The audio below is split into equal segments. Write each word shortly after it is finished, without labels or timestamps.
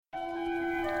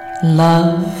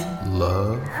Love.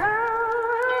 Love.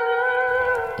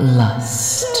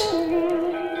 Lust.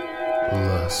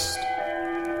 Lust.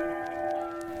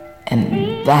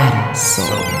 And that soul.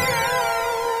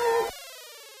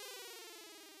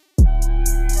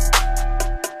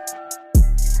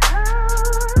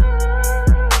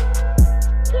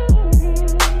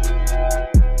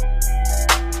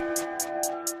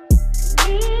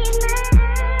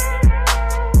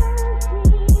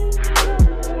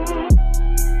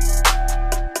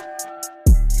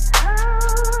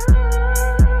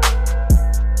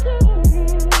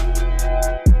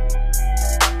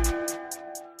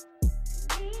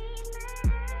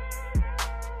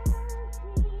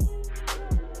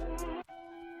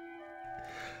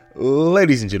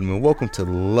 Ladies and gentlemen, welcome to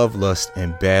Love, Lust,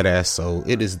 and Badass Soul.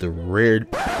 It is the red...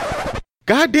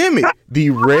 God damn it! The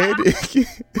red... Do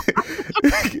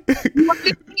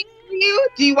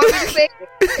you want me to say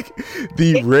it?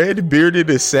 The red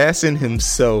bearded assassin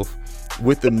himself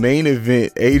with the main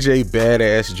event, AJ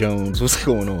Badass Jones. What's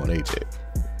going on, AJ?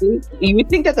 You would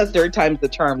think that the third time's the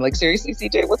charm. Like, seriously,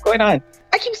 CJ, what's going on?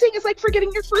 I keep saying it's like forgetting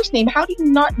your first name. How do you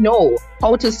not know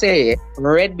how to say it?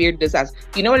 Red bearded assassin.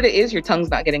 You know what it is? Your tongue's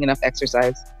not getting enough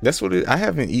exercise. That's what it... I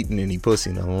haven't eaten any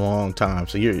pussy in a long time,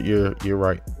 so you're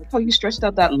right. How you stretched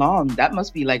out that long? That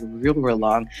must be like real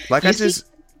long. Like, I just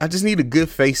need a good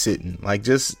face sitting. Like,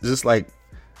 just like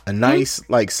a nice,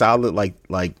 like solid, like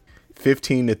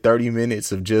 15 to 30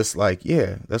 minutes of just like,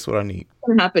 yeah, that's what I need.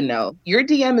 What happened now? Your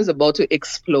DM is about to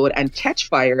explode and catch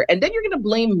fire, and then you're gonna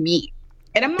blame me.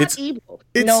 And I'm not evil.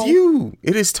 It's you.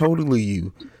 It is totally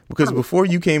you. Because before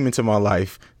you came into my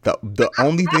life, the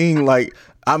only thing, like,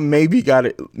 I maybe got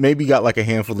like a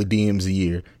handful of DMs a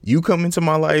year. You come into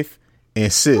my life,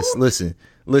 and sis, listen.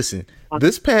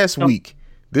 This past week,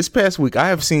 I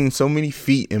have seen so many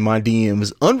feet in my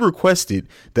DMs unrequested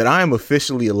that I am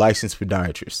officially a licensed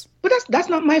podiatrist. But that's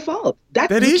not my fault.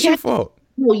 That is your fault.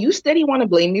 Well, you steady want to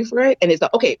blame me for it, and it's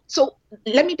like, okay, so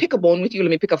let me pick a bone with you. Let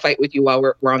me pick a fight with you while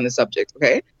we're on the subject,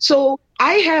 okay? So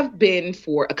I have been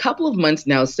for a couple of months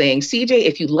now saying, CJ,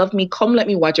 if you love me, come let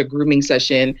me watch a grooming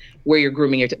session where you're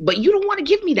grooming but you don't want to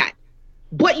give me that.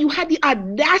 But you had the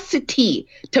audacity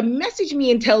to message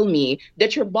me and tell me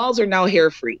that your balls are now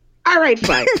hair-free. All right,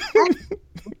 fine. I'm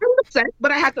upset,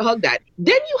 but I had to hug that.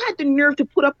 Then you had the nerve to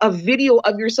put up a video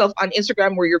of yourself on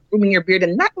Instagram where you're grooming your beard,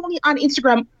 and not only on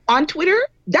Instagram, on Twitter.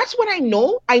 That's when I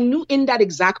knew in that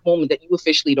exact moment that you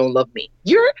officially don't love me.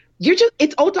 You're just,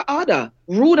 it's auto order,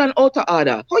 rude and auto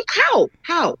order. How?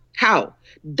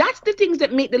 That's the things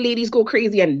that make the ladies go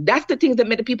crazy, and that's the things that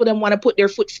make the people that want to put their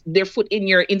foot in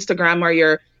your Instagram or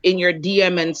in your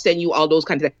DM and send you all those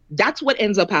kinds of things. That's what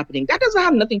ends up happening. That doesn't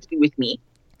have nothing to do with me.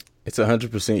 It's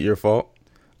 100% your fault.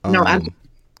 No,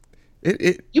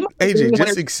 AJ,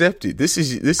 just accept it. This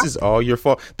is all your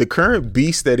fault. The current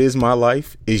beast that is my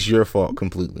life is your fault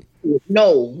completely.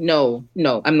 No.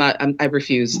 I'm not. I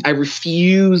refuse.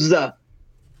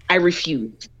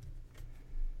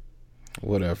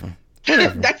 Whatever.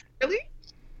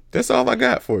 That's all I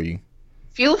got for you.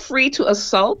 Feel free to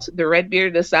assault the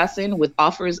red-bearded assassin with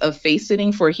offers of face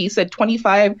sitting for, he said,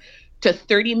 25 to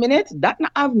 30 minutes. That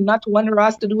have not one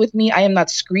ras to do with me. I am not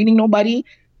screening nobody.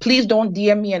 Please don't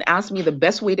DM me and ask me the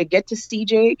best way to get to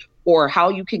CJ or how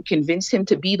you can convince him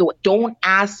to be don't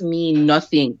ask me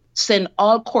nothing. Send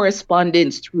all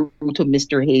correspondence through to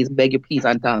Mr. Hayes. Beg your please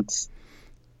and thanks.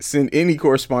 Send any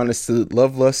correspondence to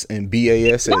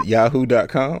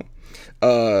lovelustandbas@yahoo.com.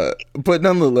 But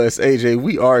nonetheless, AJ,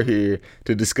 we are here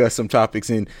to discuss some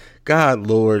topics. And God,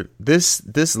 Lord, this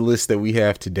list that we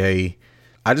have today,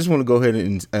 I just want to go ahead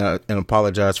and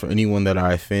apologize for anyone that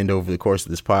I offend over the course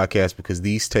of this podcast, because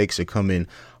these takes are coming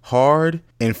hard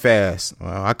and fast.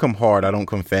 I come hard. I don't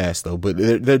come fast, though, but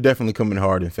they're definitely coming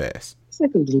hard and fast. It's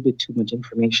like a little bit too much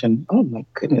information. Oh, my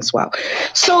goodness. Wow.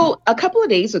 So a couple of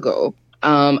days ago,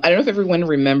 I don't know if everyone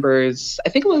remembers, I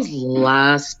think it was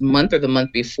last month or the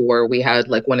month before, we had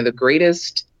like one of the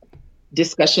greatest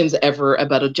discussions ever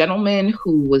about a gentleman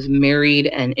who was married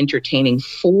and entertaining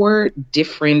 4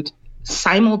 different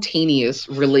simultaneous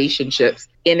relationships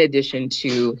in addition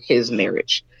to his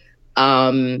marriage.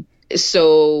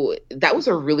 So that was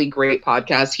a really great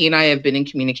podcast. He and I have been in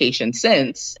communication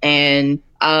since, and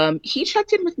he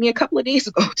checked in with me a couple of days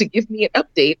ago to give me an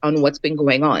update on what's been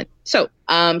going on. So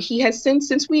he has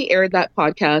since we aired that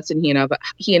podcast, and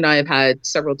he and I have had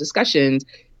several discussions.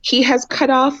 He has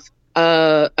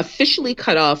officially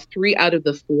cut off 3 out of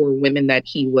the 4 women that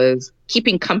he was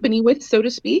keeping company with, so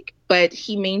to speak. But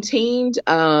he maintained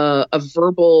a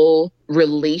verbal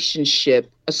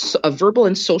relationship, a verbal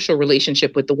and social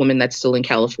relationship with the woman that's still in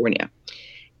California.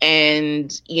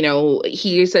 And,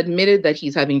 he has admitted that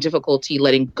he's having difficulty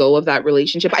letting go of that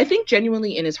relationship. I think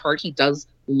genuinely in his heart, he does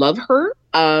love her.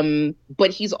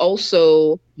 But he's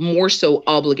also more so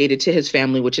obligated to his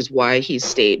family, which is why he's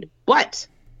stayed. But,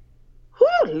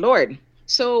 whew, Lord.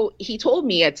 So he told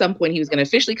me at some point he was going to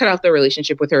officially cut off the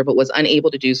relationship with her, but was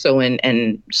unable to do so,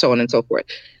 and so on and so forth.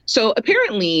 So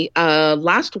apparently,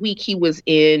 last week he was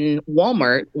in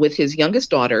Walmart with his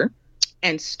youngest daughter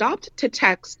and stopped to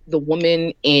text the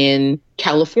woman in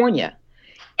California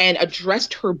and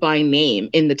addressed her by name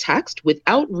in the text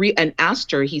and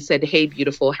asked her, he said, "Hey,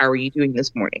 beautiful, how are you doing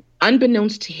this morning?"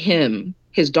 Unbeknownst to him,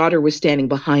 his daughter was standing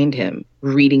behind him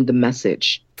reading the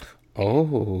message.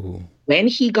 Oh. When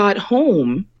he got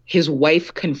home, his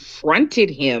wife confronted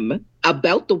him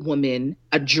about the woman,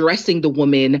 addressing the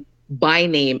woman by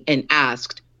name, and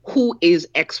asked, "Who is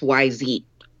XYZ?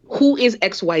 Who is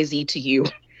XYZ to you?"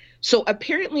 So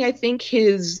apparently, I think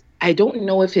I don't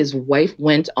know if his wife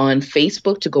went on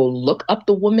Facebook to go look up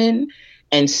the woman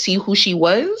and see who she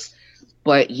was.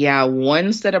 But yeah,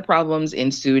 one set of problems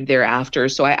ensued thereafter.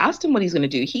 So I asked him what he's going to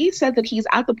do. He said that he's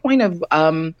at the point of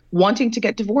wanting to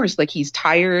get divorced. Like, he's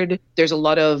tired. There's a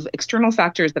lot of external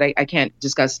factors that I can't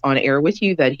discuss on air with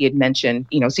you that he had mentioned.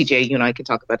 CJ, you and I can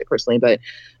talk about it personally, but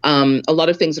a lot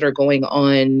of things that are going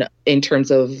on in terms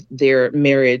of their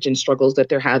marriage and struggles that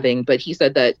they're having. But he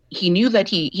said that he knew that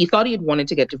he thought he had wanted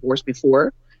to get divorced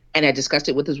before and had discussed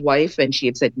it with his wife, and she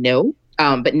had said no.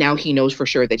 But now he knows for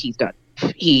sure that he's done.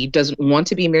 He doesn't want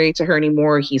to be married to her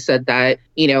anymore. He said that,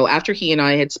 after he and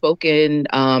I had spoken,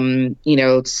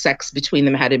 sex between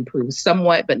them had improved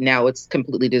somewhat, but now it's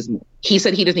completely dismal. He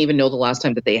said he doesn't even know the last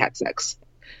time that they had sex.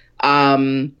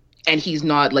 And he's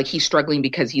not, he's struggling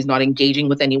because he's not engaging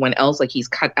with anyone else. Like, he's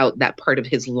cut out that part of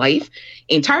his life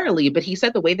entirely. But he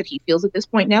said the way that he feels at this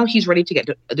point now, he's ready to get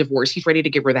a divorce. He's ready to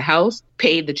give her the house,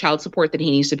 pay the child support that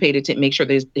he needs to pay to make sure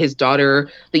that his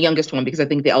daughter, the youngest one, because I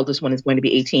think the eldest one is going to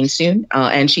be 18 soon,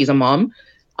 and she's a mom.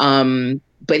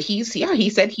 But he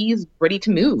said he's ready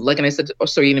to move. And I said, "Oh,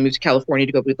 so you're going to move to California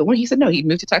to go with the one?" He said, no, he'd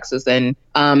move to Texas. And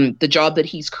the job that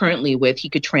he's currently with, he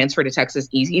could transfer to Texas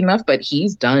easy enough, but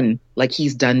he's done.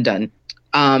 He's done.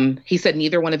 He said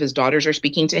neither one of his daughters are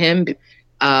speaking to him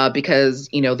because,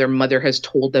 their mother has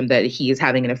told them that he is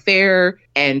having an affair.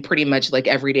 And pretty much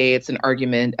every day it's an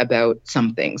argument about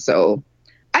something. So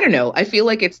I don't know. I feel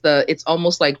like it's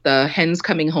almost like the hens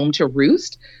coming home to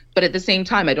roost. But at the same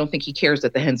time, I don't think he cares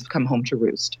that the hens have come home to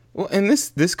roost. Well, and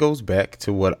this goes back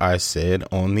to what I said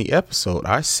on the episode.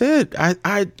 I said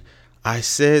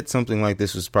something like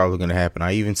this was probably going to happen.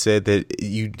 I even said that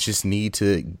you just need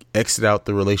to exit out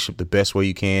the relationship the best way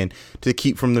you can to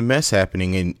keep from the mess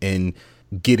happening and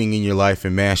getting in your life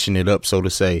and mashing it up, so to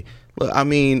say. Well, I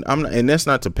mean, and that's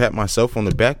not to pat myself on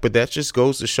the back, but that just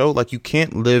goes to show, you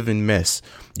can't live in mess.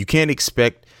 You can't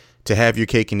expect to have your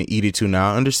cake and to eat it too.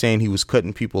 Now, I understand he was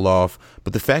cutting people off,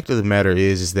 but the fact of the matter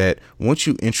is that once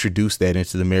you introduce that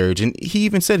into the marriage, and he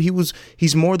even said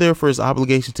he's more there for his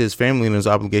obligation to his family and his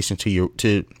obligation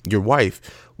to your wife.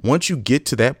 Once you get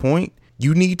to that point,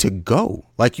 you need to go.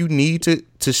 You need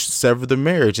to sever the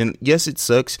marriage. And yes, it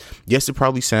sucks. Yes, it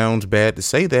probably sounds bad to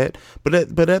say that, but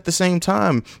at the same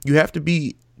time, you have to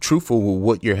be truthful with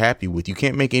what you're happy with. You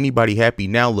can't make anybody happy.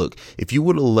 Now, look, if you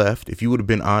would have left, if you would have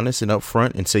been honest and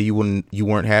upfront and say you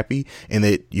weren't happy and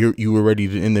that you were ready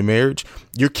to end the marriage,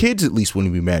 your kids at least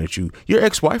wouldn't be mad at you. Your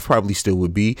ex-wife probably still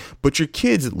would be, but your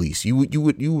kids at least you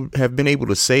would have been able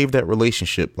to save that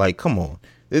relationship. Come on.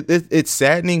 It's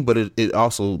saddening, but it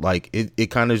also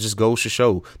it kind of just goes to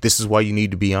show this is why you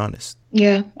need to be honest.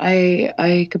 Yeah,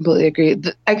 I completely agree.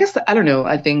 I guess I don't know.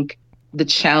 I think the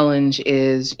challenge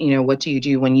is, what do you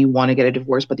do when you want to get a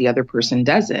divorce, but the other person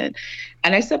doesn't?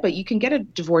 And I said, but you can get a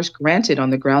divorce granted on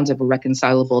the grounds of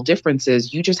irreconcilable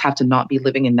differences. You just have to not be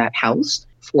living in that house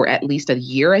for at least a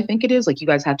year. I think it is you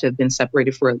guys have to have been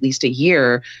separated for at least a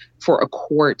year for a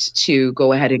court to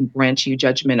go ahead and grant you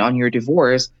judgment on your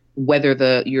divorce,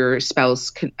 whether your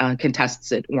spouse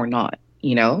contests it or not,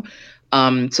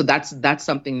 So that's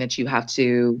something that you have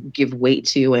to give weight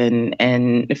to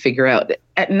and figure out.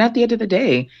 And at the end of the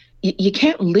day, you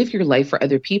can't live your life for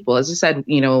other people. As I said,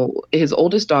 his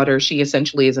oldest daughter, she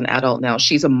essentially is an adult now.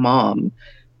 She's a mom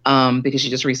because she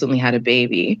just recently had a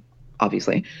baby,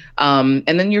 obviously. And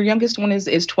then your youngest one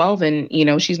is 12,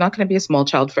 and she's not going to be a small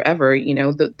child forever.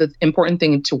 The important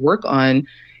thing to work on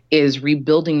is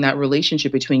rebuilding that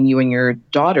relationship between you and your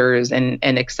daughters and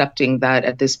accepting that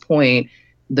at this point,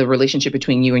 the relationship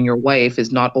between you and your wife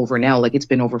is not over now. It's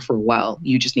been over for a while.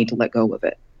 You just need to let go of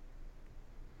it.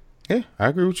 Yeah, I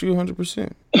agree with you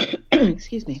 100%.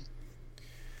 Excuse me.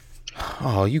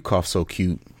 Oh, you cough so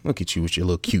cute. Look at you with your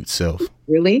little cute self.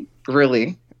 Really?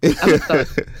 Really? I'm a thug.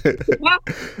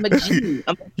 I'm a G.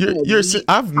 I'm a G.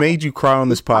 I've made you cry on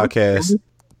this podcast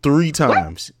 3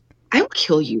 times. I will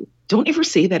kill you. Don't ever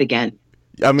say that again.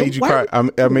 I made you cry.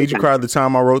 I made you cry the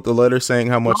time I wrote the letter saying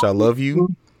how much I love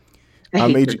you. I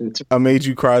made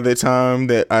you cry that time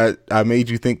that I made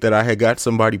you think that I had got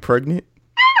somebody pregnant.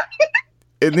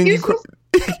 And then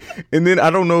and then I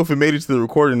don't know if it made it to the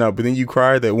recording or not, but then you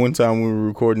cried that one time when we were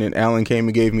recording and Alan came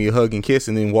and gave me a hug and kiss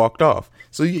and then walked off.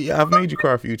 So yeah, I've made you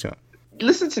cry a few times.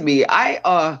 Listen to me.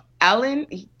 Alan,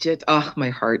 he just, my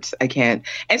heart. I can't.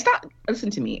 And stop.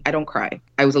 Listen to me. I don't cry.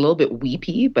 I was a little bit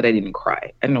weepy, but I didn't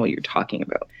cry. I don't know what you're talking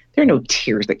about. There are no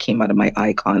tears that came out of my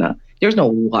eye, Kana. There's no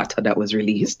water that was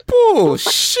released.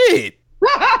 Bullshit.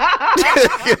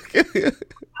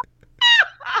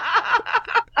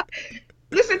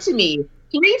 Listen to me.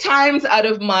 3 times out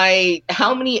of my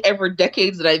how many ever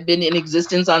decades that I've been in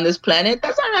existence on this planet,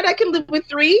 that's all right. I can live with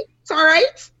 3. It's all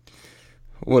right.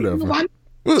 Whatever. Well,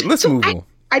 let's move on.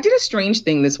 I did a strange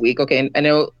thing this week. Okay, I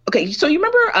know. Okay, so you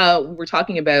remember we were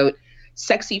talking about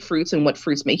sexy fruits and what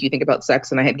fruits make you think about sex,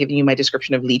 and I had given you my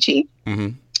description of lychee.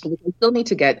 Mm-hmm. Which I still need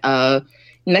to get.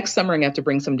 Next summer, I'm going to have to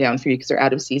bring some down for you because they're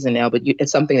out of season now, but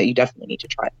it's something that you definitely need to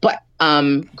try. But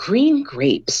green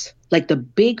grapes, like the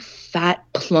big, fat,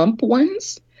 plump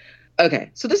ones.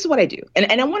 Okay, so this is what I do.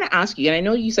 And I want to ask you, and I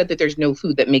know you said that there's no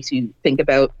food that makes you think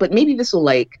about, but maybe this will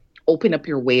like open up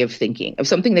your way of thinking of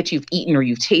something that you've eaten or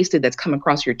you've tasted that's come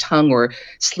across your tongue or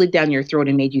slid down your throat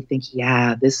and made you think,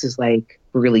 yeah, this is like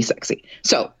really sexy.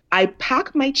 So I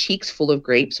pack my cheeks full of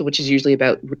grapes, which is usually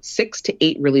about 6 to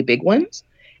 8 really big ones.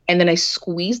 And then I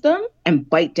squeeze them and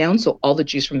bite down so all the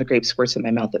juice from the grape squirts in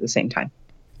my mouth at the same time.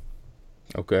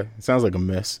 Okay. It sounds like a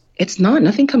mess. It's not.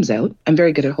 Nothing comes out. I'm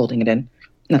very good at holding it in.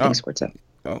 Nothing squirts out.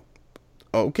 Oh,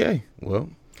 okay. Well,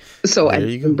 so I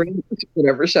can bring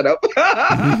whatever. Shut up.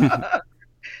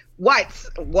 What?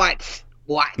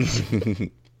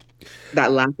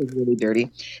 That laugh is really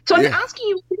dirty. So I'm asking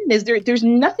you, there's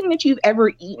nothing that you've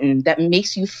ever eaten that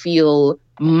makes you feel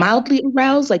mildly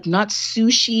aroused, like not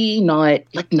sushi, not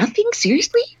like nothing?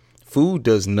 Seriously? Food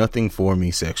does nothing for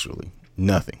me sexually.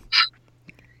 Nothing.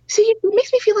 See, it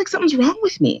makes me feel like something's wrong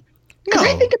with me.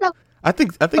 Because I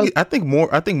think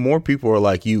more people are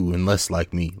like you and less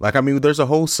like me. Like, I mean, there's a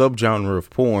whole subgenre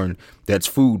of porn that's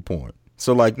food porn.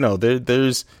 So like, no,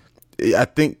 there's. I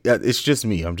think it's just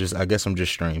me. I guess I'm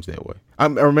just strange that way.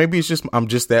 Or maybe it's just I'm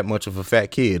just that much of a fat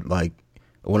kid. Like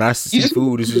when I see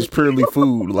food, it's just purely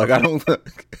food. Like I don't.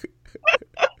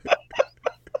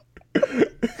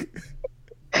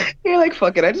 You're like,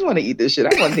 fuck it. I just want to eat this shit.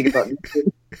 I want to think about this.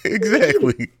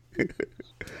 Exactly.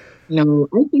 No,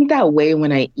 I think that way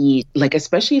when I eat, like,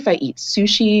 especially if I eat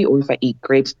sushi or if I eat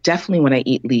grapes, definitely when I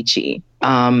eat lychee.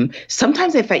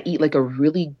 Sometimes if I eat like a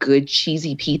really good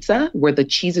cheesy pizza where the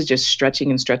cheese is just stretching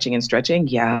and stretching and stretching.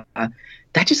 Yeah,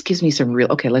 that just gives me some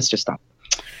real, okay, let's just stop.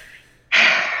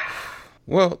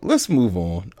 Well, let's move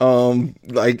on.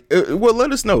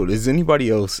 Let us know. Is anybody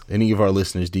else, any of our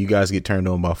listeners, do you guys get turned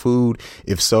on by food?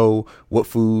 If so, what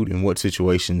food and what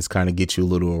situations kind of get you a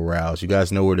little aroused? You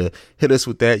guys know where to hit us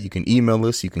with that. You can email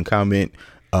us. You can comment,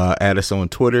 add us on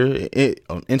Twitter,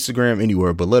 on Instagram,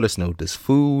 anywhere. But let us know, does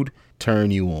food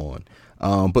turn you on?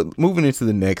 But moving into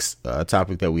the next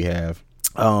topic that we have.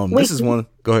 This is one.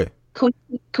 Go ahead. Can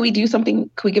we do something?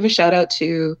 Can we give a shout out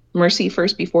to Mercy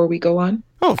first before we go on?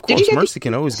 Oh, of course. Mercy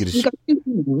can always get a shout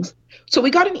out. So we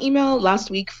got an email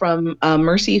last week from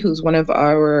Mercy, who's one of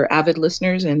our avid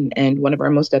listeners and one of our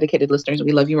most dedicated listeners.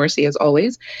 We love you, Mercy, as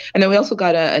always. And then we also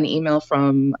got an email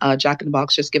from Jack in the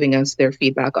Box just giving us their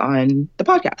feedback on the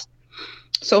podcast.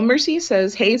 So Mercy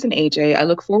says, Hayes and AJ, I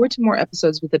look forward to more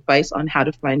episodes with advice on how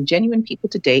to find genuine people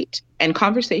to date and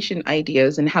conversation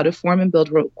ideas and how to form and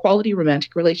build quality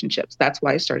romantic relationships. That's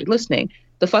why I started listening.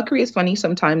 The fuckery is funny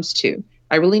sometimes too.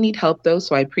 I really need help though,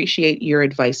 so I appreciate your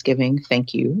advice giving.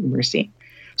 Thank you, Mercy.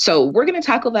 So we're going to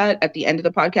tackle that at the end of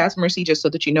the podcast, Mercy, just so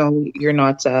that you know you're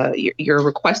not your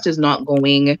request is not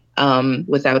going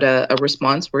without a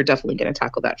response. We're definitely going to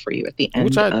tackle that for you at the end.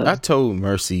 Which I told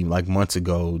Mercy like months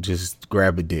ago, just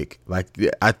grab a dick. Like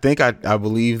I think I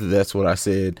believe that's what I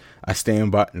said. I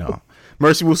stand by. No,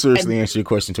 Mercy will seriously answer your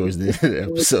question towards the end of the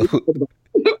episode.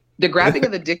 The grabbing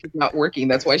of the dick is not working.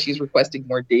 That's why she's requesting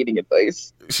more dating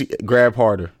advice. She grab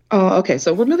harder. Oh, okay.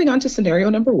 So we're moving on to scenario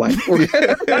number 1. Why are you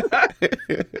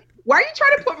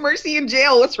trying to put Mercy in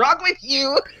jail? What's wrong with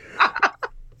you?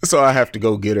 So I have to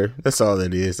go get her. That's all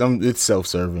that is. It's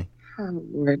self-serving. Oh,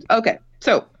 Lord. Okay.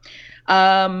 So,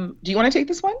 do you want to take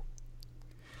this one?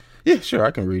 Yeah, sure.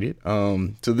 I can read it.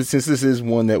 Since this is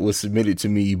one that was submitted to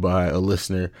me by a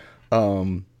listener,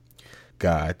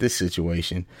 God, this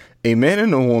situation. A man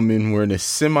and a woman were in a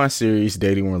semi-serious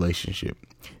dating relationship.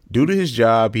 Due to his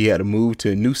job, he had to move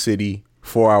to a new city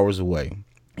 4 hours away.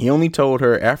 He only told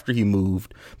her after he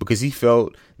moved because he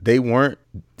felt they weren't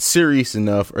serious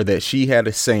enough or that she had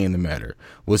a say in the matter.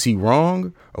 Was he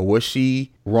wrong, or was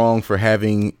she wrong for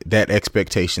having that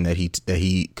expectation that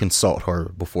he consult her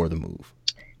before the move?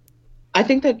 I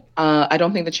think that I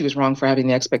don't think that she was wrong for having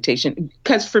the expectation,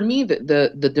 because for me,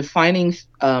 the defining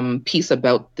piece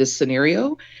about this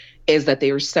scenario is that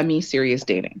they were semi-serious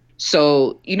dating.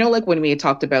 So, like when we had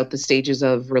talked about the stages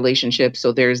of relationships,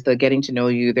 so there's the getting to know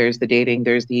you, there's the dating,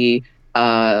 there's the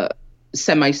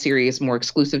semi-serious, more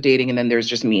exclusive dating, and then there's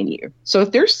just me and you. So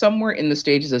if there's somewhere in the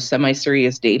stages of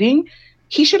semi-serious dating,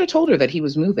 he should have told her that he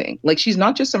was moving. Like, she's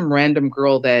not just some random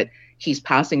girl that he's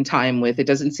passing time with. It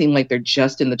doesn't seem like they're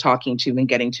just in the talking to and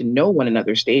getting to know one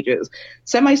another stages.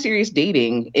 Semi-serious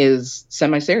dating is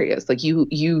semi-serious. Like,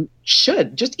 you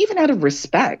should, just even out of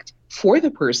respect for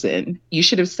the person, you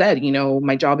should have said,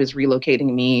 my job is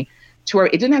relocating me to where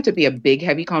it didn't have to be a big,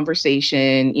 heavy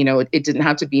conversation. It didn't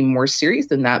have to be more serious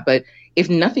than that. But if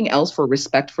nothing else, for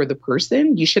respect for the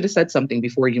person, you should have said something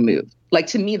before you moved. Like,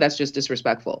 to me, that's just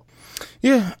disrespectful.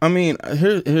 Yeah, I mean,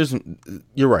 here's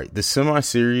you're right. The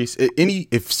semi-serious,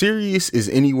 if serious is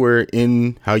anywhere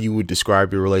in how you would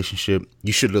describe your relationship,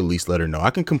 you should at least let her know. I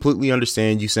can completely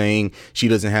understand you saying she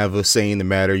doesn't have a say in the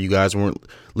matter. You guys weren't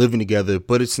living together,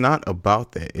 but it's not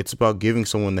about that. It's about giving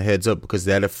someone the heads up, because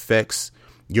that affects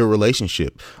your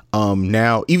relationship.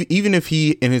 Now, even if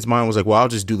he in his mind was like, well, I'll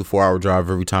just do the 4 hour drive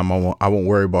every time I won't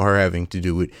worry about her having to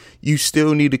do it. You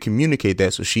still need to communicate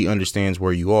that so she understands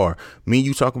where you are. Me and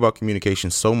you talk about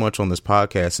communication so much on this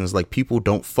podcast, and it's like people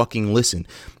don't fucking listen.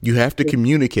 You have to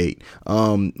communicate.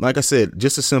 Like I said,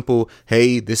 just a simple,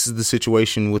 hey, this is the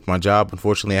situation with my job.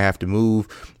 Unfortunately, I have to move,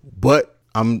 but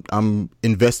I'm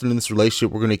invested in this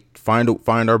relationship. We're going to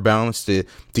find our balance to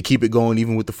keep it going,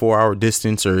 even with the 4 hour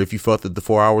distance. Or if you felt that the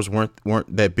 4 hours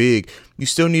weren't that big, you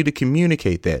still need to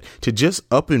communicate that. To just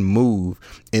up and move,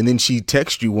 and then she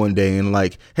texts you one day and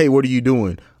like, hey, what are you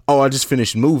doing? Oh, I just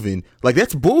finished moving. Like,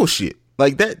 that's bullshit.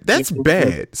 Like, that's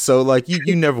bad. So like,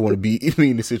 you never want to be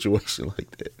in a situation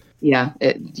like that. Yeah,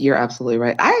 you're absolutely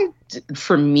right.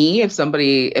 For me,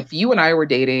 if you and I were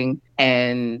dating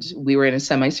and we were in a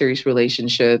semi-serious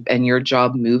relationship and your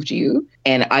job moved you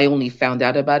and I only found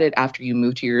out about it after you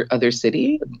moved to your other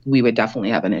city, we would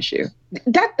definitely have an issue.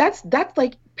 That's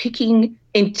like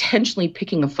intentionally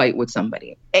picking a fight with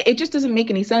somebody. It just doesn't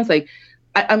make any sense. Like,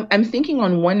 I'm thinking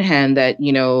on one hand that,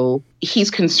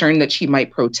 he's concerned that she might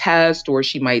protest, or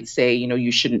she might say,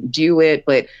 you shouldn't do it.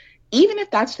 But even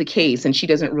if that's the case and she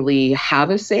doesn't really have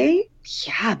a say,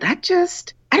 yeah, I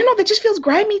don't know, that just feels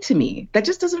grimy to me. That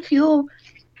just doesn't feel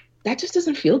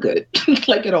good,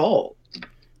 like, at all.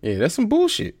 Yeah, that's some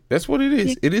bullshit. That's what it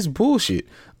is. It is bullshit.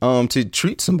 To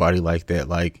treat somebody like that,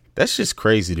 like, that's just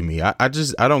crazy to me. I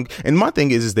don't. And my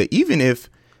thing is that even if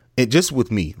it just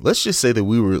with me, let's just say that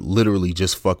we were literally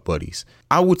just fuck buddies,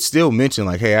 I would still mention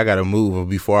like, hey, I got to move or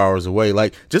be 4 hours away.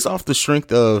 Like, just off the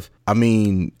strength of, I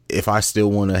mean, if I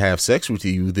still want to have sex with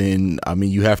you, then, I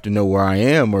mean, you have to know where I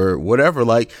am or whatever.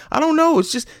 Like, I don't know.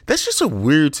 That's just a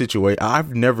weird situation.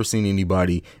 I've never seen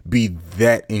anybody be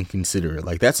that inconsiderate.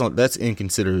 Like, that's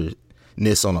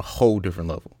inconsiderateness on a whole different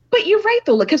level. But you're right,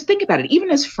 though, because think about it. Even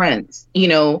as friends,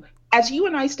 as you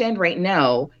and I stand right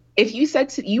now, if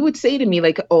you would say to me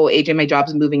like, oh, AJ, my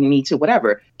job's moving me to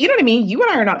whatever, you know what I mean? You and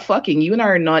I are not fucking. You and I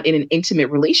are not in an intimate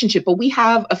relationship, but we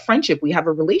have a friendship. We have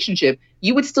a relationship.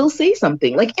 You would still say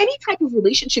something. Like, any type of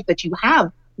relationship that you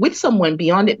have with someone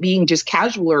beyond it being just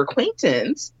casual or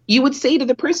acquaintance, you would say to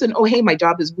the person, oh, hey, my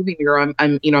job is moving here. I'm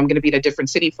going to be in a different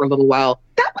city for a little while.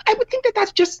 I would think that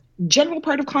that's just general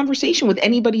part of conversation with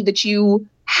anybody that you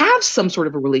have some sort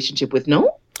of a relationship with.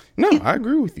 No, I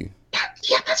agree with you.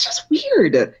 Yeah, that's just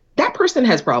weird. That person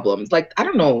has problems. Like, I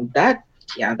don't know.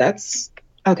 That's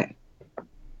okay.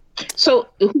 So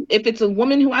if it's a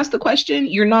woman who asked the question,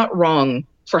 you're not wrong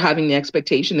for having the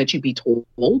expectation that you be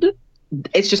told.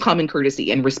 It's just common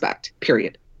courtesy and respect,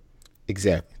 period.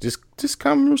 Exactly. Just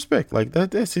common respect. Like,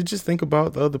 that's it. Just think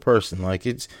about the other person. Like,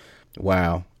 it's,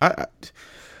 wow.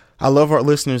 I love our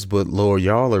listeners, but Lord,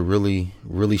 y'all are really,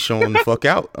 really showing the fuck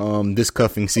out this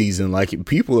cuffing season. Like,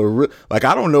 people are like,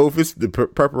 I don't know if it's the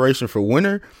preparation for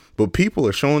winter, but people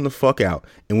are showing the fuck out.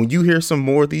 And when you hear some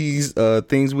more of these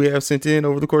things we have sent in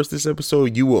over the course of this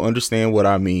episode, you will understand what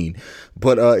I mean.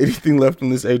 But anything left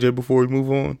on this, AJ, before we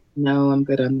move on? No, I'm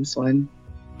good on this one.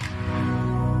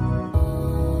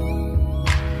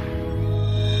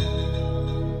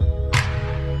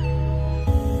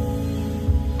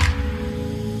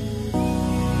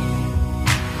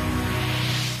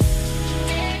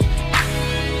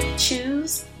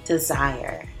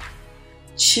 desire.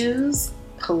 Choose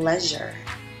pleasure.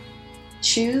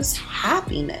 Choose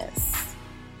happiness.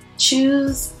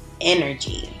 Choose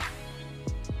energy.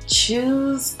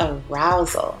 Choose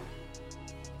arousal.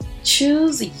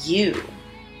 Choose you.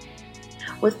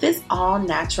 With this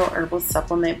all-natural herbal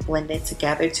supplement blended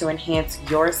together to enhance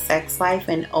your sex life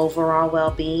and overall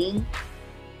well-being,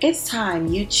 it's time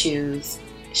you choose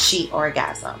She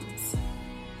Orgasms.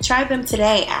 Try them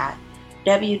today at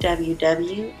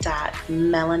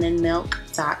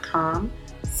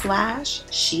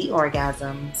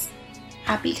www.melaninmilk.com/sheorgasms.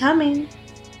 Happy coming!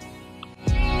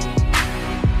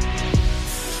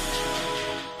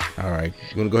 All right.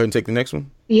 You want to go ahead and take the next one?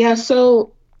 Yeah,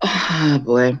 so,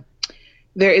 boy.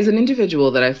 There is an individual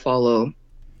that I follow.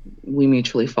 We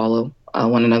mutually follow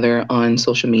one another on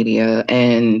social media.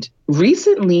 And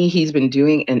recently he's been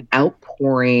doing an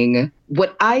outpouring,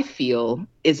 what I feel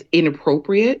is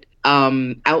inappropriate,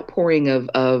 outpouring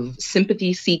of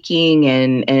sympathy seeking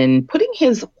and putting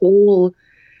his whole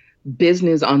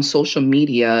business on social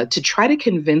media to try to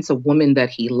convince a woman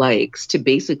that he likes to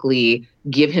basically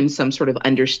give him some sort of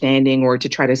understanding or to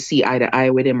try to see eye to eye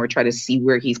with him or try to see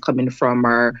where he's coming from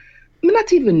or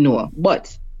not even know.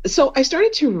 But so I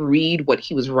started to read what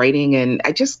he was writing and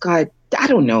I just got, I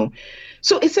don't know.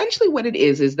 So essentially what it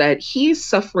is that he's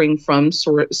suffering from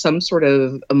some sort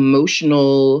of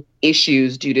emotional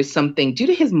issues due to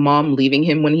his mom leaving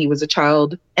him when he was a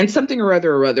child and something or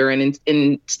other. And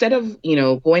instead of,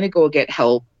 going to go get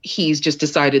help, he's just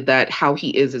decided that how he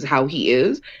is how he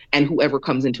is. And whoever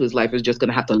comes into his life is just going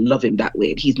to have to love him that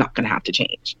way. He's not going to have to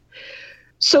change.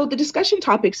 So the discussion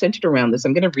topic centered around this,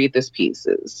 I'm going to read this piece,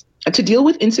 is to deal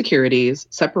with insecurities,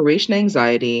 separation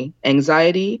anxiety,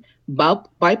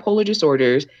 bipolar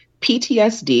disorders,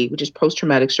 PTSD, which is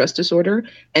post-traumatic stress disorder,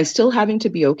 and still having to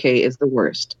be okay is the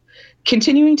worst.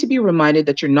 Continuing to be reminded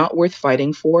that you're not worth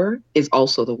fighting for is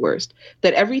also the worst.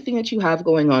 That everything that you have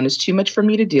going on is too much for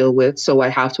me to deal with, so I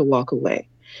have to walk away.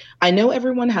 I know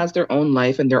everyone has their own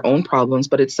life and their own problems,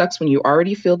 but it sucks when you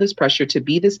already feel this pressure to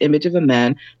be this image of a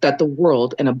man that the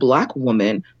world and a Black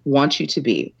woman want you to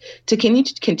be. To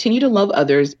continue to love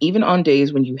others, even on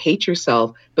days when you hate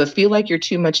yourself, but feel like you're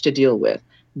too much to deal with.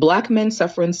 Black men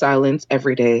suffer in silence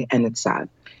every day, and it's sad.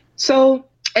 So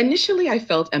initially, I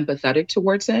felt empathetic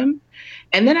towards him.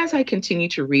 And then as I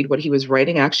continued to read what he was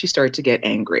writing, I actually started to get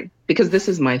angry because this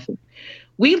is my thing.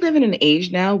 We live in an age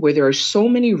now where there are so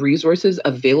many resources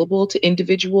available to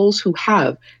individuals who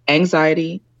have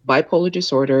anxiety, bipolar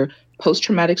disorder,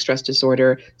 post-traumatic stress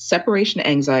disorder, separation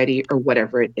anxiety, or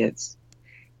whatever it is.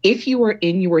 If you are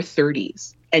in your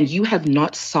 30s and you have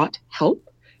not sought help,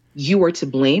 you are to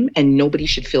blame and nobody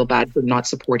should feel bad for not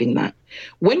supporting that.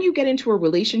 When you get into a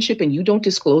relationship and you don't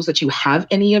disclose that you have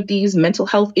any of these mental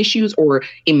health issues or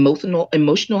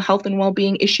emotional health and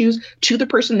well-being issues to the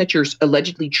person that you're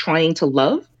allegedly trying to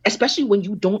love, especially when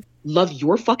you don't love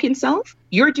your fucking self,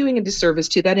 you're doing a disservice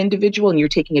to that individual and you're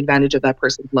taking advantage of that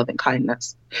person's love and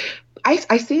kindness.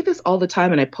 I say this all the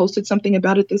time, and I posted something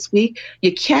about it this week.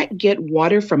 You can't get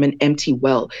water from an empty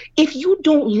well. If you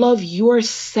don't love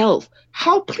yourself,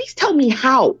 please tell me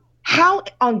how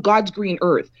on God's green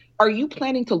earth are you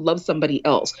planning to love somebody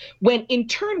else? When in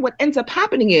turn, what ends up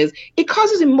happening is it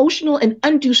causes emotional and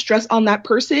undue stress on that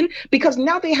person because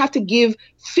now they have to give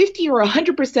 50 or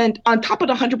 100% on top of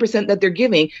the 100% that they're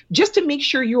giving just to make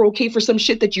sure you're okay for some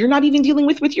shit that you're not even dealing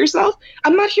with yourself.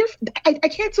 I'm not here. I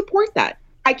can't support that.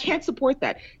 I can't support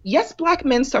that. Yes, Black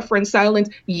men suffer in silence.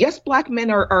 Yes, Black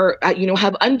men are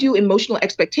have undue emotional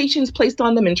expectations placed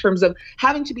on them in terms of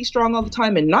having to be strong all the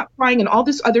time and not crying and all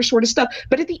this other sort of stuff.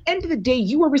 But at the end of the day,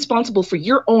 you are responsible for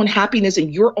your own happiness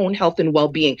and your own health and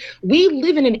well-being. We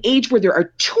live in an age where there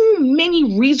are too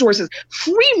many resources,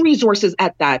 free resources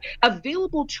at that,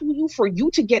 available to you for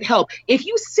you to get help. If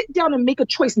you sit down and make a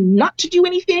choice not to do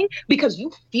anything because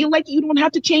you feel like you don't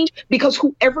have to change, because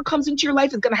whoever comes into your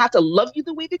life is going to have to love you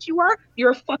the way that you are,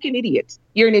 you're a fucking idiot.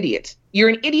 You're an idiot. You're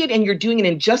an idiot and you're doing an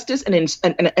injustice and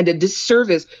a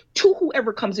disservice to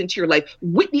whoever comes into your life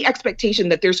with the expectation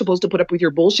that they're supposed to put up with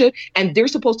your bullshit and they're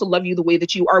supposed to love you the way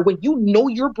that you are when you know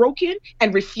you're broken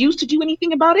and refuse to do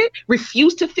anything about it,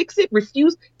 refuse to fix it,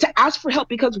 refuse to ask for help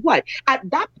because what? At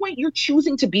that point, you're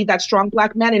choosing to be that strong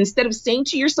Black man. And instead of saying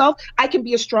to yourself, I can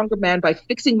be a stronger man by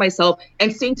fixing myself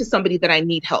and saying to somebody that I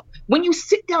need help. When you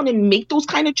sit down and make those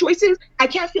kind of choices, I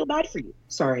can't feel bad for you.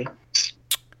 Sorry.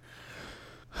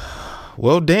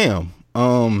 Well, damn.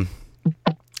 But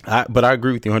I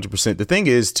agree with you 100%. The thing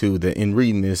is, too, that in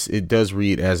reading this, it does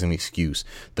read as an excuse.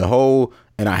 The whole,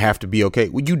 and I have to be okay.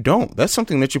 Well, you don't. That's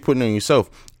something that you're putting on yourself.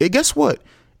 Guess what?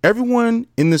 Everyone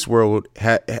in this world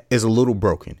is a little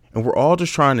broken, and we're all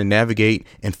just trying to navigate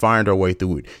and find our way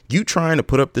through it. You trying to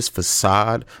put up this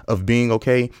facade of being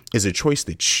okay is a choice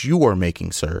that you are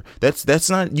making, sir. That's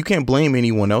not, you can't blame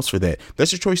anyone else for that.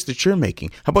 That's a choice that you're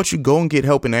making. How about you go and get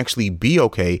help and actually be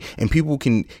okay, and people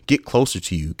can get closer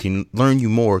to you, can learn you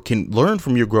more, can learn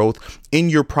from your growth in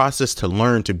your process to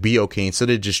learn to be okay instead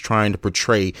of just trying to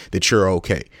portray that you're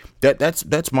okay.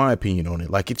 That's my opinion on it.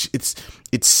 Like it's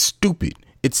stupid.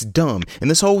 It's dumb. And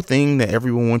this whole thing that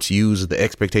everyone wants to use is the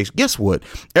expectation. Guess what?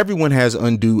 Everyone has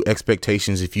undue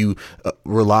expectations if you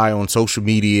rely on social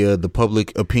media, the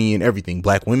public opinion, everything.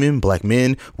 Black women, black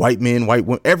men, white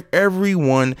women.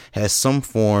 Everyone has some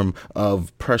form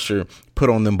of pressure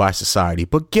put on them by society.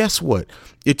 But guess what?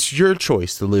 It's your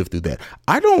choice to live through that.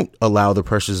 I don't allow the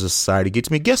pressures of society to get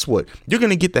to me. Guess what? You're going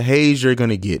to get the haze you're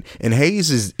going to get. And haze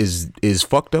is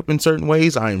fucked up in certain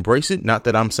ways. I embrace it. Not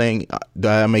that I'm saying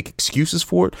that I make excuses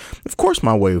for it. Of course,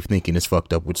 my way of thinking is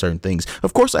fucked up with certain things.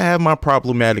 Of course, I have my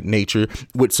problematic nature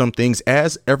with some things,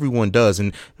 as everyone does.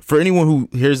 And for anyone who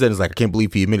hears that and is like, I can't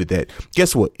believe he admitted that.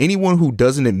 Guess what? Anyone who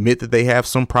doesn't admit that they have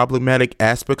some problematic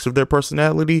aspects of their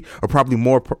personality are probably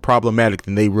more problematic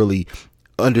than they really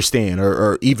understand,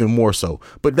 or even more so.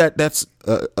 But that's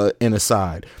an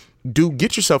aside.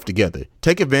 Get yourself together.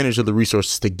 Take advantage of the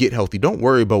resources to get healthy. Don't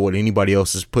worry about what anybody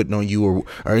else is putting on you, or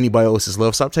anybody else's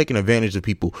love. Stop taking advantage of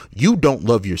people. You don't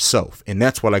love yourself. And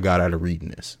that's what I got out of reading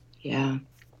this. Yeah.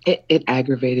 It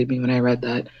aggravated me when I read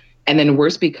that. And then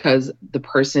worse, because the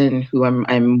person who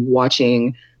I'm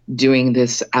watching doing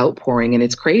this outpouring, and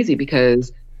it's crazy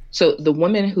because so the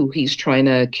woman who he's trying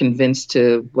to convince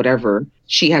to whatever,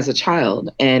 she has a child.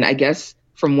 And I guess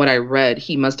from what I read,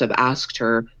 he must have asked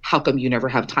her, how come you never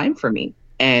have time for me?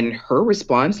 And her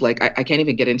response, like, I can't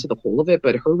even get into the whole of it,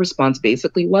 but her response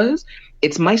basically was,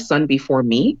 it's my son before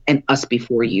me and us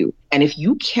before you. And if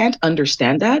you can't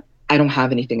understand that, I don't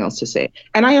have anything else to say.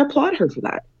 And I applaud her for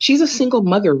that. She's a single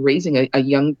mother raising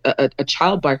a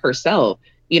child by herself.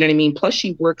 You know what I mean? Plus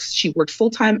she worked full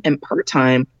time and part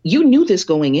time. You knew this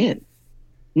going in.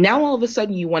 Now, all of a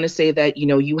sudden you want to say that, you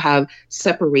know, you have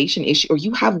separation issue, or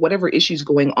you have whatever issues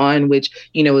going on, which,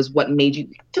 you know, is what made you.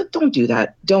 Don't do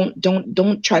that.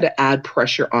 Don't try to add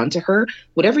pressure onto her.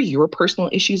 Whatever your personal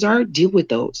issues are, deal with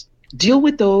those.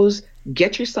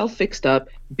 Get yourself fixed up,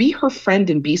 be her friend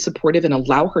and be supportive and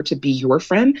allow her to be your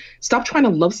friend. Stop trying to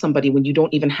love somebody when you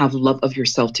don't even have love of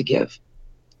yourself to give.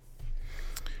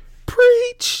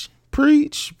 Preach.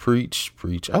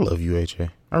 I love you, AJ.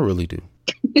 I really do.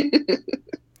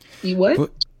 You what?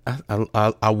 But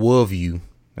I love you.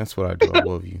 That's what I do. I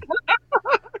love you.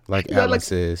 Like Alex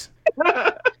says.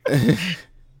 I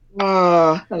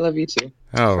love you too.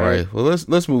 All right. Well,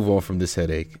 let's move on from this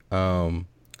headache.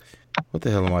 What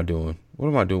the hell am I doing? What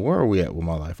am I doing? Where are we at with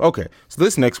my life? Okay. So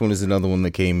this next one is another one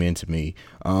that came in to me.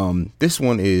 This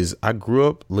one is, I grew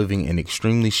up living an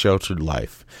extremely sheltered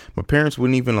life. My parents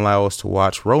wouldn't even allow us to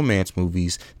watch romance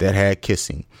movies that had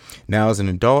kissing. Now, as an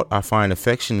adult, I find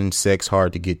affection and sex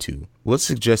hard to get to. What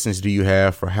suggestions do you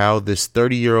have for how this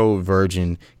 30-year-old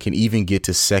virgin can even get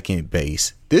to second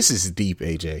base? This is deep,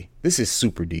 AJ. This is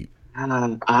super deep.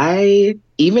 I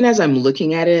even as I'm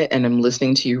looking at it and I'm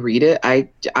listening to you read it, I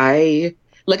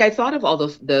thought of all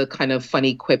the kind of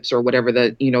funny quips or whatever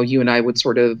that, you know, you and I would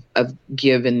sort of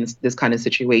give in this kind of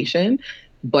situation.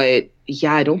 But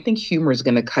yeah, I don't think humor is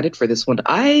going to cut it for this one.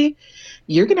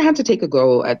 You're going to have to take a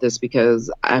go at this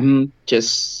because I'm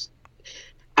just,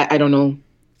 I don't know.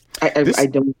 I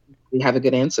don't really have a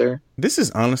good answer. This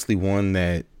is honestly one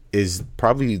that is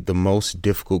probably the most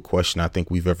difficult question I think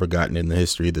we've ever gotten in the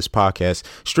history of this podcast,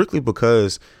 strictly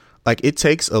because like it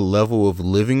takes a level of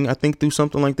living, I think, through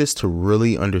something like this to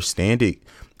really understand it.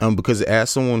 Because as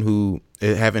someone who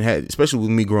haven't had, especially with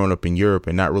me growing up in Europe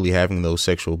and not really having those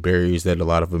sexual barriers that a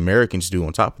lot of Americans do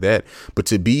on top of that, but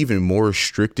to be even more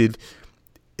restricted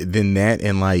than that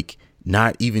and like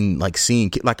not even like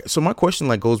seeing like, so my question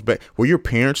like goes back, were your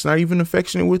parents not even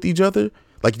affectionate with each other?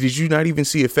 Like, did you not even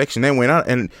see affection that way?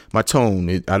 And my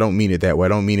tone, I don't mean it that way. I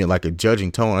don't mean it like a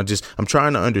judging tone. I'm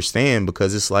trying to understand,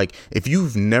 because it's like, if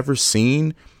you've never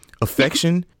seen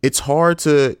affection, it's hard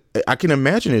to, I can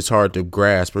imagine it's hard to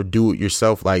grasp or do it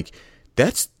yourself. Like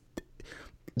that's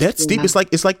deep.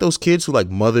 It's like those kids who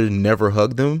like mother never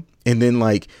hug them. And then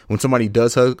like when somebody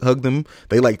does hug them,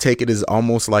 they like take it as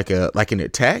almost like an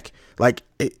attack. Like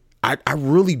I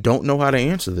really don't know how to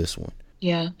answer this one.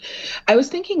 Yeah. I was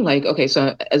thinking like, okay,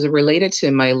 so as it related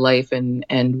to my life and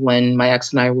when my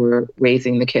ex and I were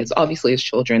raising the kids, obviously as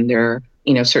children, there are,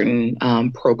 you know,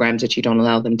 certain programs that you don't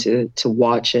allow them to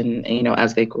watch and, you know,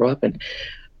 as they grow up. And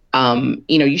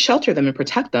You shelter them and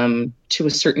protect them to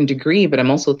a certain degree, but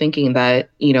I'm also thinking that,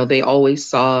 they always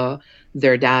saw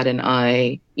their dad and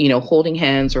I, holding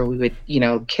hands, or we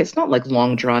would, kiss, not like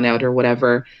long drawn out or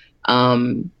whatever.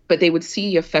 But they would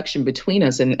see affection between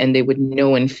us, and they would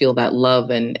know and feel that love,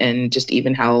 and just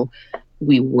even how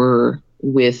we were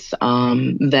with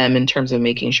them in terms of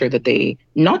making sure that they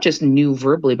not just knew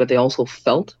verbally, but they also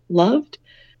felt loved.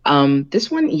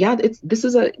 This one, yeah,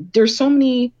 there's so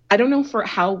many, I don't know for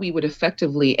how we would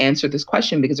effectively answer this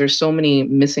question, because there's so many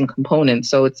missing components.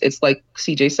 So it's like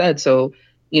CJ said. So,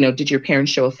 did your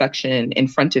parents show affection in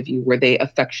front of you? Were they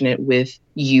affectionate with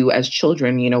you as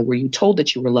children? Were you told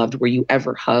that you were loved? Were you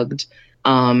ever hugged?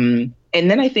 And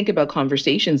then I think about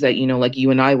conversations that, like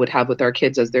you and I would have with our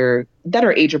kids that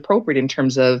are age appropriate in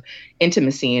terms of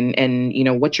intimacy, and,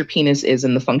 what your penis is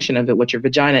and the function of it, what your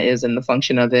vagina is and the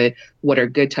function of it, what are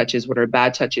good touches, what are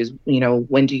bad touches,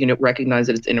 when do you recognize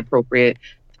that it's inappropriate?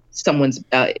 Someone's,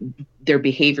 their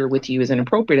behavior with you is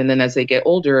inappropriate. And then as they get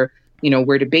older,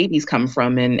 where do babies come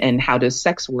from, and how does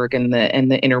sex work, and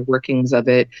the inner workings of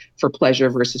it for pleasure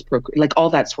versus like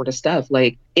all that sort of stuff.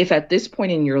 Like, if at this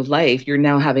point in your life, you're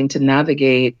now having to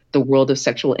navigate the world of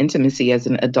sexual intimacy as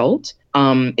an adult,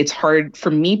 it's hard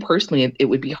for me personally. It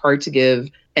would be hard to give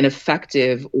an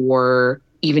effective or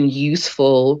even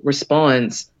useful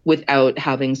response without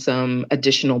having some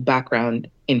additional background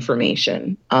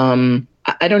information.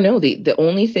 I don't know. The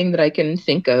only thing that I can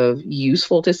think of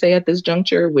useful to say at this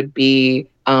juncture would be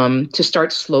to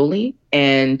start slowly,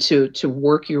 and to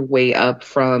work your way up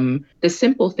from the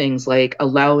simple things like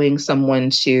allowing someone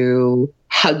to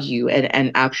hug you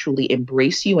and actually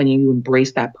embrace you, and you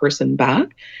embrace that person back,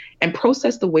 and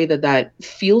process the way that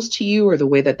feels to you, or the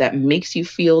way that makes you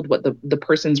feel, what the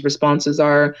person's responses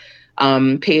are.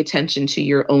 Pay attention to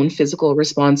your own physical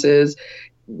responses.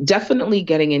 Definitely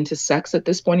getting into sex at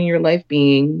this point in your life,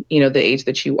 being, the age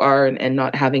that you are, and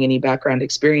not having any background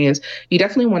experience, you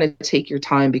definitely want to take your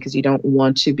time, because you don't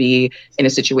want to be in a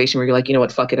situation where you're like, you know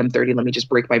what, fuck it, I'm 30, let me just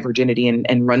break my virginity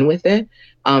and run with it.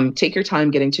 Take your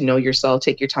time getting to know yourself.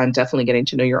 Take your time definitely getting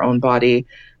to know your own body.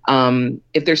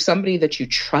 If there's somebody that you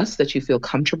trust, that you feel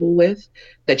comfortable with,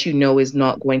 that is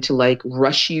not going to like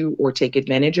rush you or take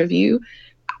advantage of you,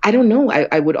 I don't know.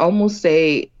 I would almost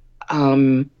say,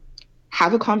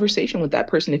 have a conversation with that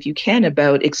person if you can,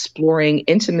 about exploring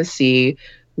intimacy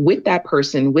with that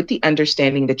person, with the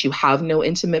understanding that you have no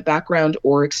intimate background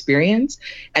or experience,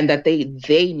 and that they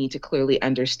need to clearly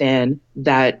understand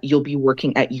that you'll be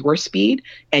working at your speed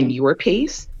and your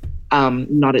pace,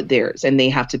 not at theirs. And they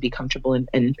have to be comfortable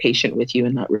and patient with you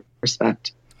in that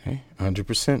respect. Hey,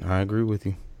 100%. I agree with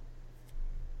you.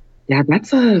 Yeah,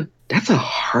 that's a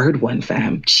hard one,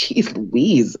 fam. Jeez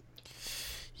Louise.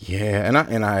 Yeah,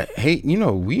 and I hate,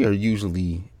 we are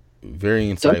usually very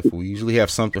insightful. We usually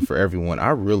have something for everyone.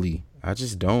 I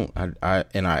just don't. I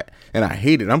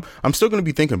hate it. I'm still going to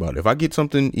be thinking about it. If I get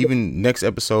something, even next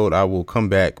episode, I will come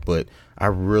back, but I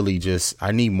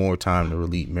need more time to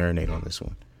really marinate on this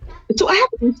one. So I have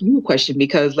to ask you a question,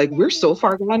 because like we're so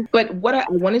far gone. But what I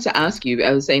wanted to ask you,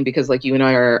 I was saying, because like you and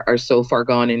I are so far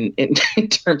gone in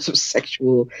terms of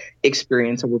sexual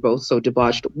experience, and we're both so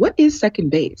debauched. What is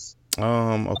second base?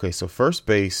 Okay, so first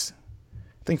base,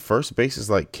 I think first base is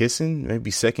like kissing.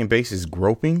 Maybe second base is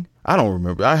groping. I don't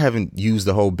remember. I haven't used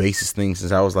the whole basis thing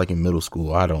since I was like in middle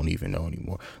school. I don't even know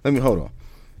anymore. Hold on.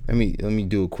 Let me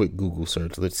do a quick Google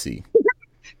search. Let's see.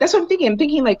 That's what I'm thinking. I'm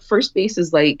thinking like first base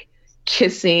is like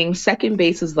kissing. Second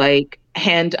base is like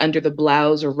hand under the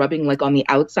blouse, or rubbing like on the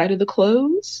outside of the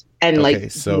clothes. And okay,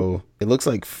 so it looks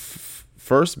like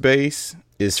first base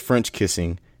is French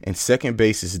kissing, and second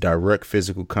base is direct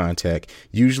physical contact,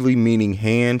 usually meaning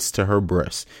hands to her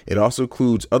breasts. It also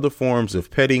includes other forms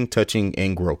of petting, touching,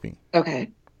 and groping. Okay.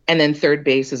 And then third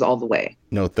base is all the way.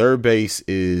 No, third base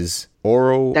is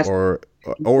oral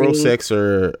oral sex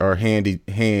or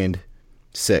hand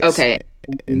sex. Okay.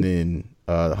 And then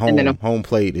home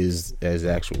plate is as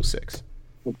actual sex.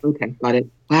 Okay, got it.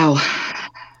 Wow.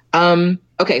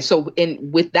 Okay, so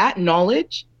with that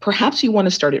knowledge, perhaps you want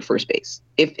to start at first base.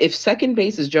 If second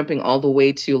base is jumping all the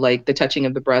way to like the touching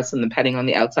of the breasts and the petting on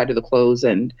the outside of the clothes,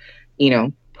 and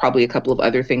probably a couple of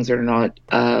other things that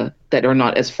are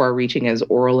not as far reaching as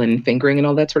oral and fingering and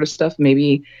all that sort of stuff,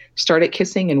 maybe start at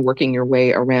kissing and working your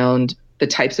way around the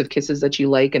types of kisses that you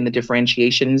like and the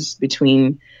differentiations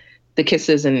between the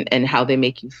kisses and how they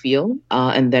make you feel,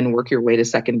 and then work your way to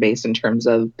second base in terms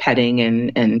of petting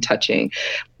and touching.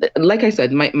 Like I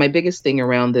said, my biggest thing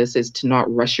around this is to not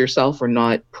rush yourself or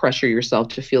not pressure yourself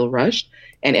to feel rushed.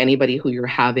 And anybody who you're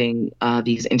having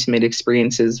these intimate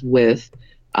experiences with,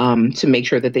 to make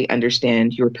sure that they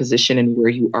understand your position and where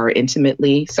you are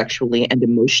intimately, sexually, and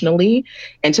emotionally,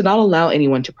 and to not allow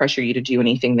anyone to pressure you to do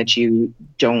anything that you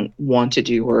don't want to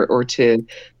do, or to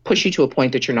push you to a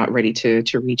point that you're not ready to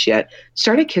reach yet.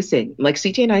 Started kissing. Like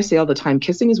CJ and I say all the time,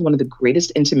 kissing is one of the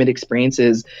greatest intimate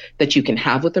experiences that you can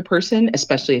have with a person,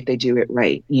 especially if they do it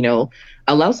right. You know,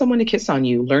 allow someone to kiss on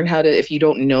you. Learn how to, if you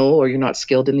don't know or you're not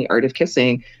skilled in the art of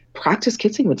kissing, practice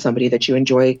kissing with somebody that you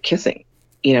enjoy kissing,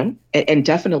 you know, and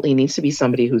definitely needs to be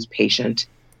somebody who's patient.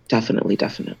 Definitely.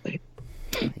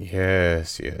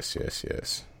 Yes.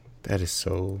 That is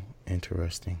so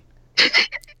interesting.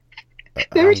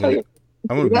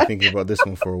 I'm going to be thinking about this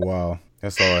one for a while.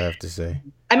 That's all I have to say.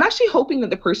 I'm actually hoping that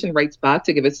the person writes back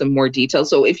to give us some more details.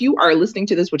 So if you are listening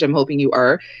to this, which I'm hoping you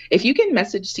are, if you can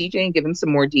message CJ and give him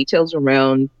some more details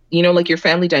around, you know, like your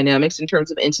family dynamics in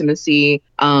terms of intimacy.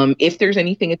 If there's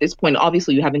anything at this point,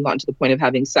 obviously you haven't gotten to the point of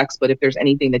having sex, but if there's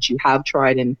anything that you have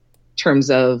tried in terms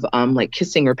of like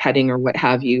kissing or petting or what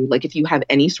have you, like if you have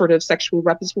any sort of sexual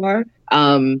repertoire,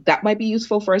 that might be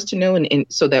useful for us to know, and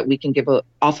so that we can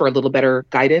offer a little better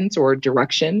guidance or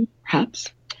direction,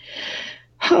 perhaps.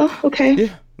 Okay.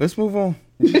 Yeah, let's move on.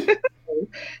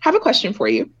 Have a question for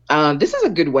you. This is a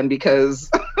good one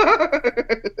because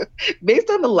based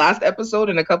on the last episode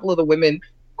and a couple of the women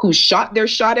who shot their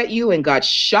shot at you and got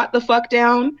shot the fuck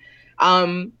down.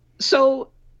 So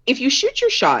if you shoot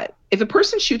your shot, if a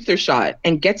person shoots their shot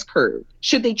and gets curved,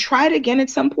 should they try it again at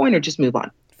some point or just move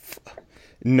on?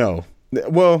 No.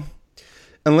 Well,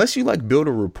 unless you like build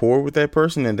a rapport with that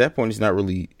person, at that point it's not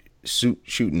really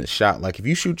shooting a shot. Like if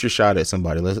you shoot your shot at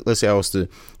somebody, let's say I was to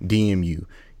DM you,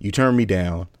 you turn me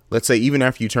down. Let's say even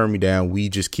after you turn me down, we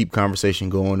just keep conversation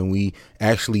going and we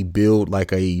actually build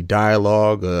like a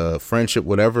dialogue, a friendship,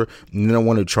 whatever. And then I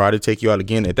want to try to take you out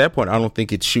again. At that point, I don't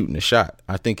think it's shooting a shot.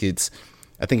 I think it's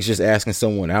just asking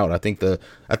someone out. I think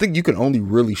you can only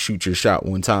really shoot your shot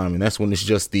one time, and that's when it's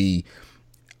just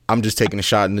I'm just taking a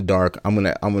shot in the dark. I'm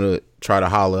gonna try to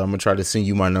holler. I'm gonna try to send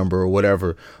you my number or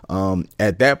whatever.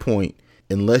 At that point,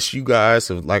 unless you guys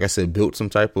have, like I said, built some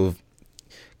type of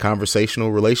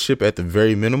conversational relationship at the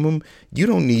very minimum, you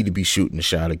don't need to be shooting a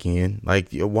shot again. Like,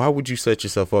 why would you set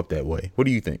yourself up that way? What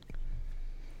do you think?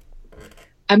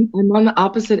 I'm on the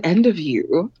opposite end of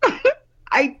you.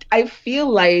 I feel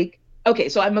like, okay,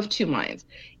 so I'm of two minds.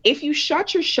 If you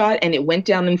shot your shot and it went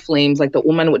down in flames, like the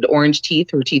woman with the orange teeth,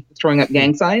 her teeth throwing up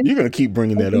gang signs. You're going to keep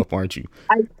bringing that up, aren't you?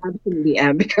 I absolutely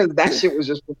am, because that shit was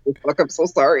just, fuck, I'm so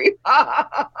sorry.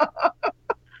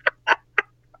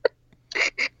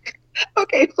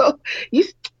 Okay, so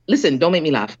listen, don't make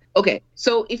me laugh. Okay,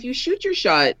 so if you shoot your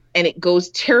shot and it goes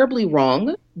terribly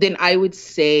wrong, then I would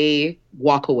say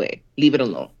walk away, leave it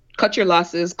alone. Cut your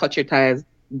losses, cut your ties,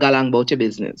 galang bout your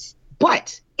business.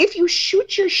 But if you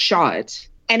shoot your shot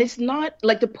and it's not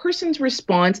like the person's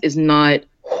response is not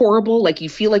horrible, like you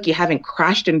feel like you haven't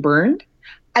crashed and burned,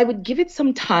 I would give it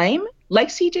some time. Like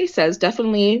CJ says,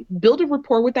 definitely build a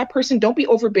rapport with that person. Don't be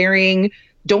overbearing.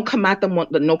 Don't come at them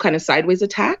with no kind of sideways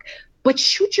attack, but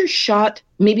shoot your shot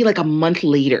maybe like a month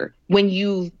later when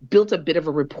you've built a bit of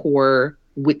a rapport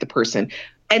with the person.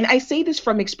 And I say this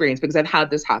from experience because I've had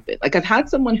this happen. Like I've had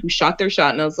someone who shot their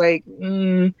shot and I was like,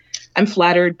 I'm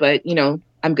flattered, but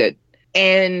I'm good.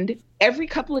 And every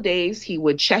couple of days he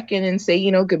would check in and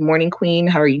say, good morning, Queen.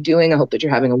 How are you doing? I hope that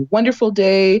you're having a wonderful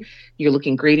day. You're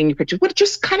looking great in your picture. But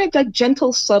just kind of like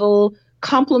gentle, subtle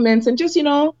compliments and just,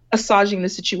 massaging the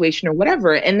situation or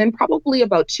whatever. And then probably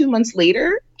about 2 months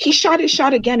later, he shot his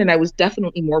shot again. And I was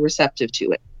definitely more receptive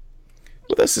to it.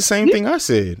 Well, that's the same thing I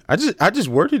said. I just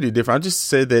worded it different. I just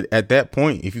said that at that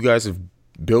point, if you guys have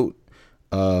built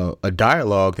a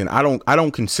dialogue, then I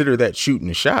don't consider that shooting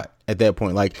a shot at that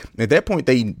point. Like at that point,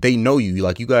 they know you,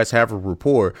 like you guys have a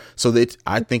rapport. So that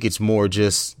I think it's more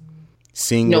just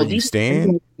seeing where you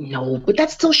stand. No, but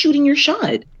that's still shooting your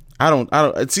shot. I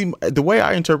don't see, the way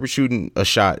I interpret shooting a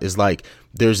shot is like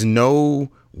there's no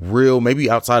real, maybe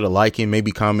outside of liking,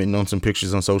 maybe commenting on some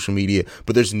pictures on social media,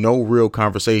 but there's no real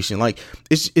conversation. Like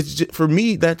it's just, for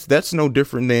me, that's no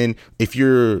different than if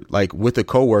you're like with a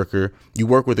coworker, you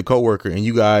work with a coworker and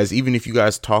you guys, even if you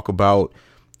guys talk about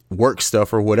work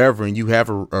stuff or whatever, and you have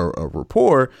a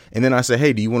rapport, and then I say,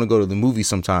 hey, do you want to go to the movie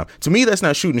sometime? To me, that's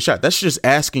not shooting a shot. That's just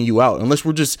asking you out. Unless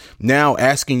we're just now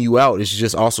asking you out, it's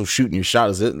just also shooting your shot.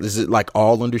 Is it like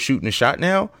all under shooting a shot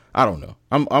now? I don't know.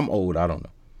 I'm old. I don't know.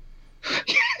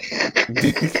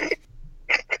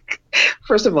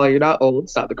 First of all, you're not old.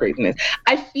 Stop the craziness.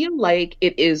 I feel like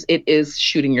it is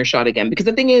shooting your shot again, because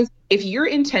the thing is, if your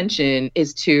intention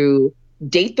is to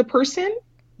date the person,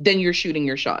 then you're shooting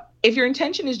your shot. If your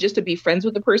intention is just to be friends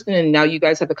with the person and now you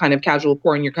guys have a kind of casual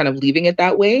rapport and you're kind of leaving it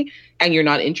that way and you're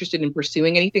not interested in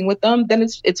pursuing anything with them, then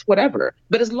it's whatever.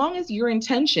 But as long as your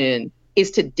intention is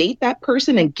to date that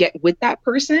person and get with that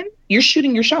person, you're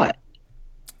shooting your shot.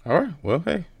 All right. Well,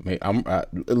 hey,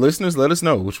 listeners, let us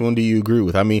know, which one do you agree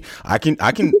with? I mean,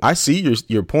 I see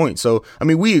your point. So, I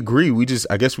mean, we agree.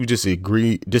 I guess we just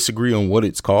disagree on what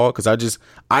it's called. Cause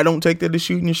I don't take that as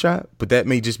shooting your shot, but that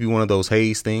may just be one of those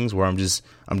haze things where I'm just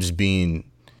being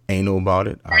anal about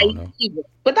it. I don't know.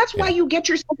 But that's why you get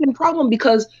yourself in problem,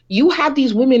 because you have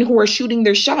these women who are shooting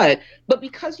their shot, but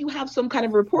because you have some kind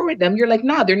of rapport with them, you're like,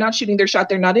 nah, they're not shooting their shot.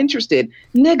 They're not interested.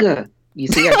 Nigga. You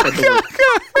see, I said the word.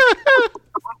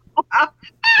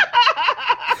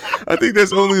 I think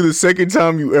that's only the second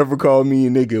time you ever called me a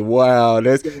nigga. Wow,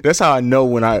 that's how I know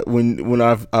when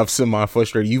I've semi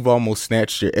frustrated. You've almost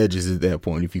snatched your edges at that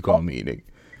point if you call me a nigga.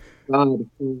 God,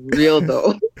 for real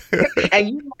though. And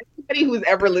anybody who's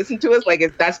ever listened to us, like,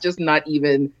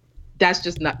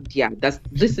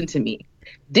 listen to me.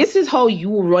 This is how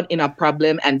you run in a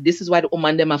problem, and this is why the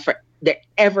woman them they're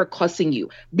ever cussing you,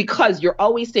 because you're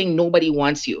always saying nobody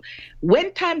wants you.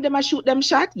 When time them shoot them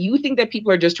shot, you think that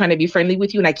people are just trying to be friendly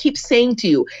with you. And I keep saying to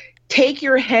you, take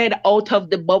your head out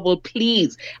of the bubble,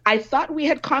 please. I thought we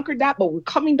had conquered that, but we're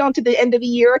coming down to the end of the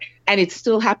year and it's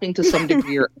still happening to some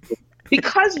degree.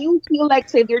 Because you feel like,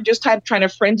 say, they're just trying to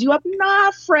friend you up.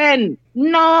 Nah, friend.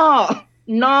 No.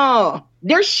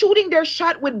 They're shooting their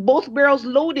shot with both barrels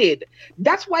loaded.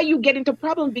 That's why you get into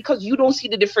problems, because you don't see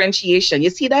the differentiation. You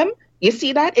see them? You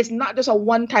see that? It's not just a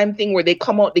one-time thing where they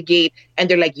come out the gate and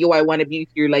they're like, yo, I want to be with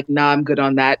you. You're like, nah, I'm good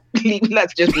on that.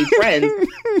 Let's just be friends.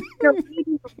 They're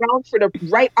waiting around for the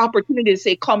right opportunity to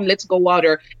say, come, let's go out.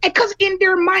 Because in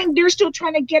their mind, they're still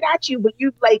trying to get at you. But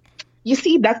you like, you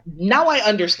see, now I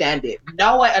understand it.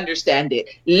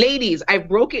 Ladies, I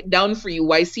broke it down for you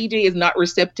why CJ is not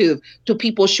receptive to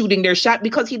people shooting their shot,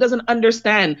 because he doesn't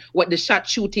understand what the shot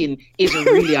shooting is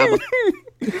really about.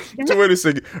 So wait a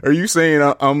second. Are you saying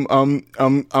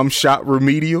I'm shot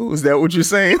remedial? Is that what you're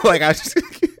saying? Like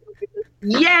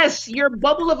Yes, your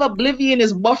bubble of oblivion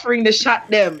is buffering the shot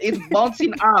them. It's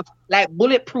bouncing off like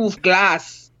bulletproof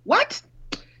glass. What?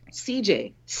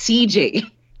 CJ.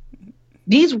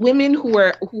 These women who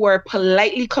are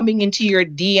politely coming into your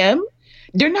DM,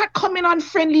 they're not coming on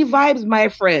friendly vibes, my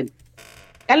friend.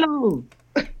 Hello.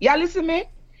 Y'all listen, man?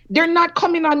 They're not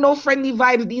coming on no friendly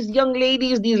vibes. These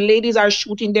ladies are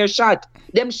shooting their shot.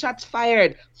 Them shots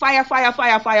fired. Fire.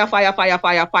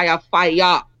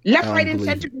 Left, right, and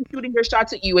center, shooting their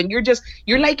shots at you. And you're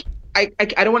like, I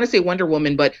don't want to say Wonder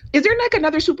Woman, but is there like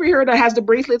another superhero that has the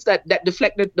bracelets that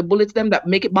deflect the bullets them, that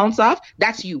make it bounce off?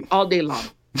 That's you all day long.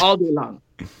 Are you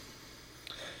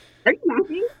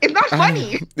laughing? It's not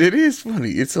funny. It is funny.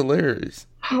 It's hilarious.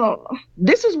 Oh,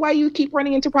 this is why you keep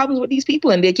running into problems with these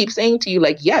people, and they keep saying to you,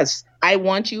 like, yes, I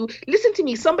want you. Listen to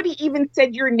me. Somebody even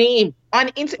said your name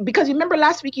on because you remember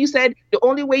last week you said the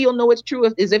only way you'll know it's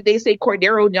true is if they say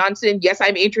Cordero Johnson, yes,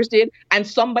 I'm interested. And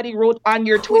somebody wrote on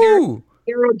your Twitter,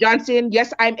 Cordero Johnson,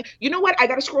 yes, I'm. You know what? I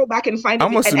got to scroll back and find it. I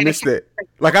must have missed that.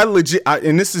 Like, I legit,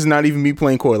 and this is not even me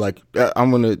playing coy. Like, I'm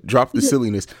going to drop the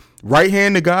silliness. Right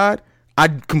hand to God, I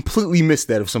completely missed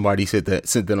that if somebody sent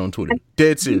that on Twitter.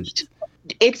 Dead serious.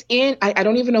 It's in, I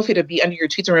don't even know if it'll be under your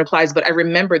tweets and replies, but I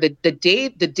remember the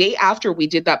day after we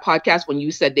did that podcast when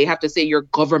you said they have to say your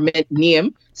government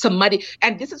name, somebody,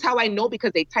 and this is how I know,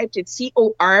 because they typed it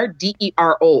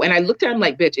Cordero, and I looked at him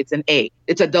like, bitch, it's an A.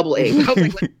 It's a double A. I was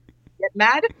like, get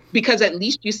mad? Because at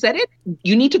least you said it.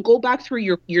 You need to go back through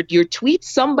your tweets.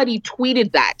 Somebody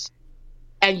tweeted that.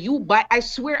 And I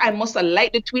swear I must have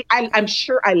liked the tweet. I'm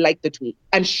sure I liked the tweet.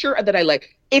 I'm sure that I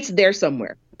like it's there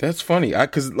somewhere. That's funny.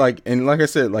 Cause like I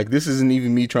said, like, this isn't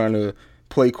even me trying to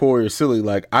play coy or silly.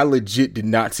 Like, I legit did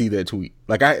not see that tweet.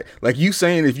 Like you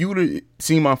saying, if you would have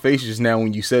seen my face just now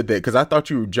when you said that, cause I thought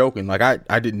you were joking. Like,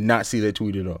 I did not see that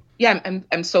tweet at all. Yeah,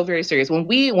 I'm so very serious. When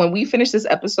we finish this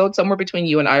episode, somewhere between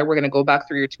you and I, we're gonna go back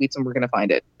through your tweets and we're gonna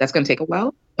find it. That's gonna take a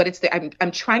while, but it's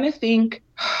I'm trying to think.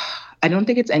 I don't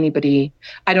think it's anybody.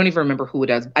 I don't even remember who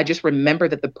it is. I just remember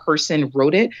that the person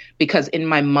wrote it because in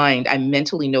my mind, I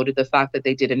mentally noted the fact that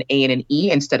they did an A and an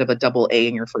E instead of a double A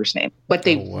in your first name. But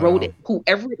they wrote it.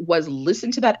 Whoever it was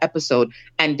listened to that episode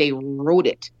and they wrote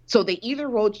it. So they either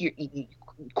wrote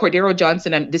Cordero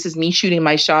Johnson, and this is me shooting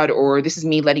my shot, or this is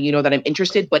me letting you know that I'm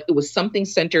interested. But it was something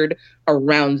centered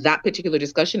around that particular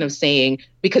discussion of saying,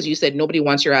 because you said nobody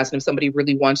wants your ass, and if somebody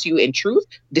really wants you in truth,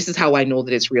 this is how I know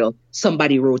that it's real.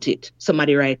 Somebody wrote it.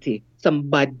 Somebody write it.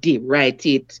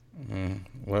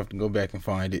 We'll have to go back and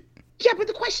find it. Yeah, but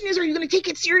the question is, are you going to take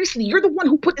it seriously? You're the one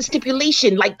who put the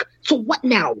stipulation. Like, so what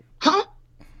now? Huh?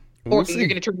 Or you're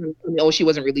going to turn around and tell me, oh, she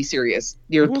wasn't really serious.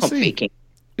 You're pump faking.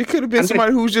 It could have been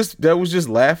somebody who was just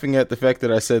laughing at the fact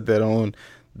that I said that on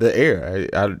the air.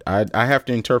 I have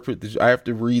to interpret I have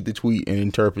to read the tweet and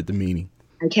interpret the meaning.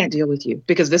 I can't deal with you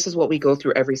because this is what we go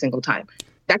through every single time.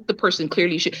 That's the person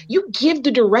clearly should. You give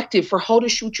the directive for how to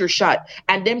shoot your shot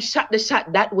and then shot the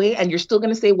shot that way, and you're still going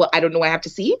to say, well, I don't know. I have to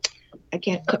see it. I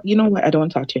can't. You know what? I don't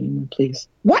want to talk to you anymore, please.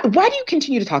 Why do you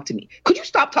continue to talk to me? Could you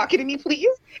stop talking to me, please?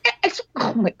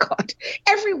 Oh, my God.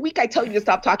 Every week I tell you to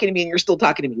stop talking to me and you're still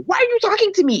talking to me. Why are you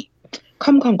talking to me?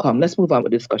 Come. Let's move on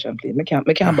with the discussion, please. What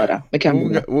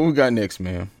we got next,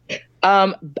 ma'am?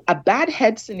 A bad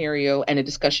head scenario and a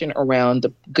discussion around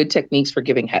the good techniques for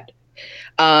giving head.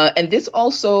 And this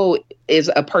also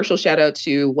is a partial shout out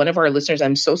to one of our listeners.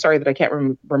 I'm so sorry that I can't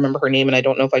remember her name, and I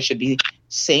don't know if I should be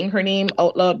saying her name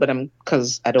out loud, but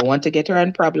because I don't want to get her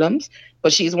in problems.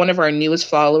 But she's one of our newest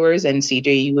followers, and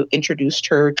CJ, you introduced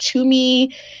her to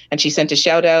me, and she sent a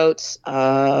shout out.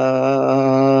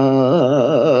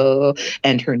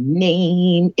 And her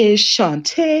name is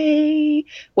Shantae.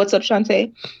 What's up,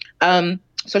 Shantae?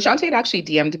 So Shantae had actually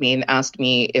DM'd me and asked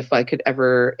me if I'm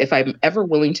ever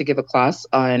willing to give a class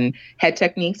on head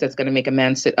techniques that's going to make a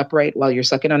man sit upright while you're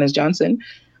sucking on his Johnson,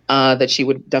 that she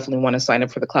would definitely want to sign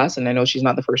up for the class. And I know she's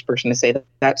not the first person to say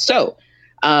that. So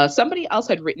somebody else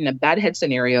had written a bad head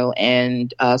scenario.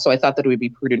 And so I thought that it would be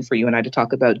prudent for you and I to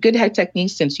talk about good head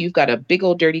techniques since you've got a big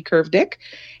old dirty curved dick.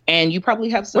 And you probably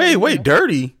have some. Wait,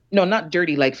 dirty? No, not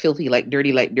dirty, like filthy, like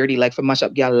dirty, like for mash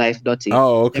up girl life, dirty.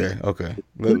 Oh, okay.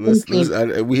 Let's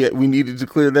we needed to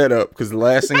clear that up because the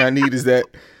last thing I need is that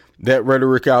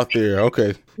rhetoric out there.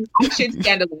 Okay. I should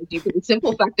scandalize you for the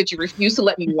simple fact that you refuse to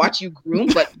let me watch you groom,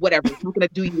 but whatever. I'm not going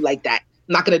to do you like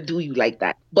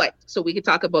that. But so we could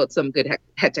talk about some good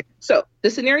head techniques. So the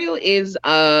scenario is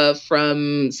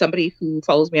from somebody who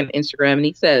follows me on Instagram, and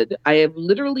he said, I have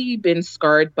literally been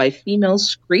scarred by females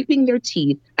scraping their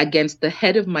teeth against the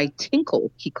head of my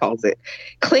tinkle, he calls it,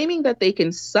 claiming that they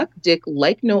can suck dick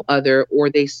like no other, or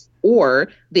they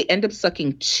end up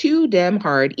sucking too damn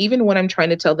hard, even when I'm trying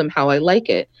to tell them how I like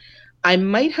it. I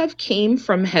might have came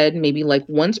from head maybe like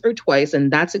once or twice, and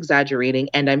that's exaggerating,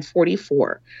 and I'm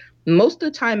 44. Most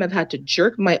of the time, I've had to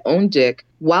jerk my own dick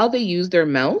while they use their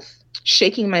mouth,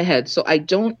 shaking my head. So I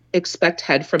don't expect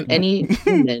head from any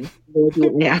woman, nor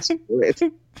do I ask for it.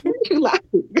 Why are you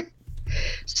laughing?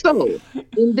 So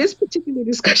in this particular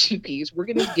discussion piece, we're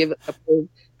going to give a couple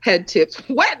head tips.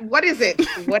 What is it?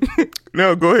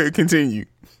 No, go ahead. Continue.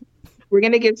 We're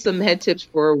going to give some head tips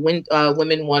for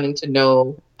women wanting to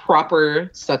know proper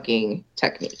sucking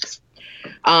techniques.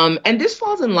 And this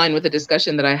falls in line with a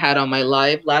discussion that I had on my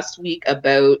live last week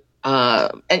about,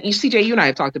 and CJ, you and I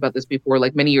have talked about this before,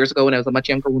 like many years ago when I was a much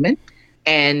younger woman.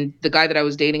 And the guy that I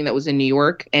was dating that was in New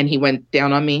York, and he went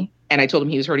down on me, and I told him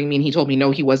he was hurting me, and he told me, no,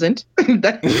 he wasn't.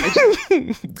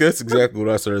 That's exactly what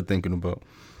I started thinking about.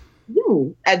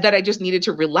 That I just needed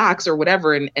to relax or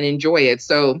whatever and enjoy it.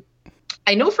 So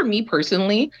I know for me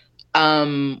personally,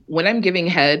 when I'm giving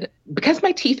head, because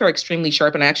my teeth are extremely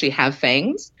sharp and I actually have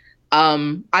fangs,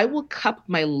 I will cup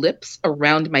my lips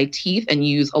around my teeth and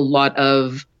use a lot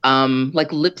of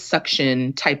like lip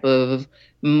suction type of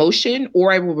motion,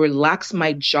 or I will relax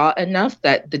my jaw enough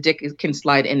that the dick can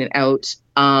slide in and out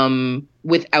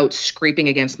without scraping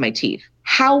against my teeth.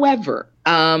 However,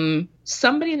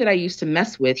 somebody that I used to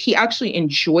mess with, he actually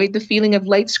enjoyed the feeling of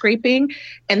light scraping.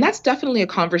 And that's definitely a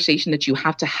conversation that you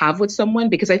have to have with someone,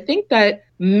 because I think that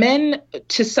men,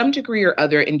 to some degree or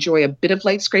other, enjoy a bit of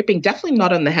light scraping, definitely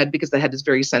not on the head because the head is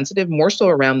very sensitive, more so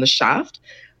around the shaft.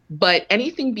 But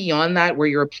anything beyond that, where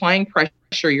you're applying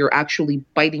pressure, you're actually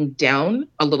biting down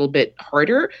a little bit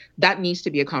harder, that needs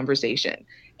to be a conversation.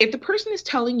 If the person is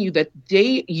telling you that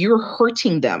you're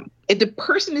hurting them, if the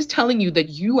person is telling you that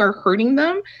you are hurting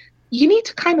them, you need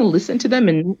to kind of listen to them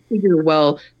and figure,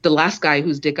 well, the last guy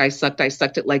whose dick I sucked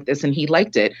it like this and he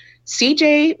liked it.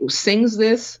 CJ sings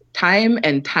this time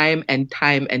and time and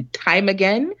time and time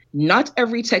again. Not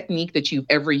every technique that you've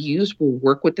ever used will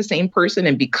work with the same person.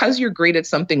 And because you're great at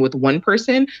something with one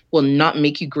person will not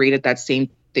make you great at that same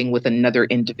thing with another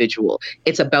individual.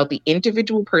 It's about the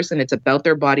individual person. It's about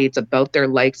their body. It's about their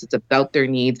likes. It's about their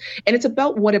needs. And it's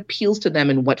about what appeals to them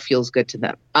and what feels good to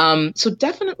them. So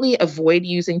definitely avoid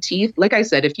using teeth. Like I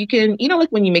said, if you can, like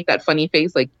when you make that funny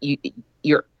face, like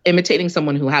you're imitating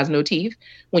someone who has no teeth,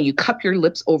 when you cup your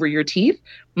lips over your teeth,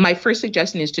 my first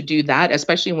suggestion is to do that,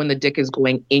 especially when the dick is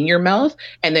going in your mouth,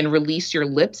 and then release your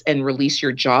lips and release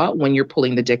your jaw when you're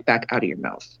pulling the dick back out of your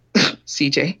mouth.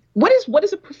 CJ, what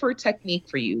is a preferred technique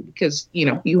for you? Because,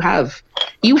 you have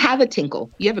You have a tinkle.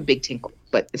 You have a big tinkle,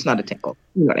 but it's not a tinkle.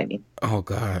 You know what I mean? Oh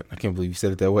God, I can't believe you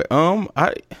said it that way.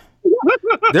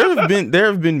 There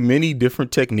have been many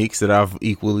different techniques that I've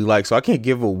equally liked, so I can't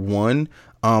give a one.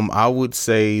 I would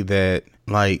say that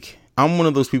like I'm one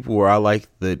of those people where I like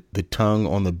the tongue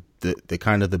on the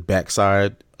kind of the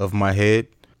backside of my head.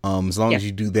 As long as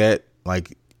you do that,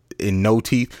 like in no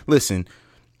teeth. Listen,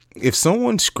 if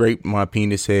someone scraped my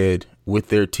penis head with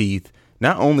their teeth,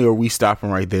 not only are we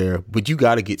stopping right there, but you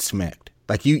got to get smacked.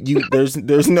 Like you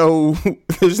there's no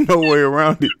way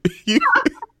around it.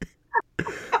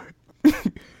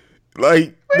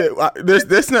 Like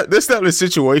that's not a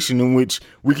situation in which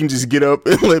we can just get up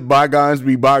and let bygones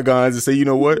be bygones and say, you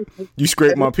know what, you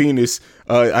scraped my penis,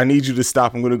 I need you to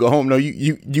stop, I'm gonna go home. No,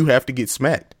 you have to get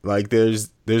smacked. Like there's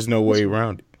no way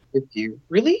around it. With you,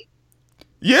 really?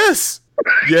 Yes.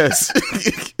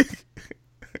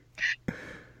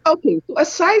 Okay, so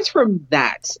aside from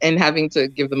that and having to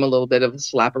give them a little bit of a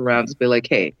slap around, just be like,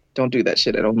 hey, don't do that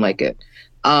shit, I don't like it.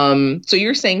 So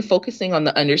you're saying focusing on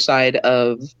the underside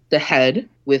of the head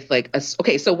with like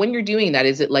okay, so when you're doing that,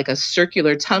 is it like a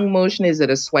circular tongue motion? Is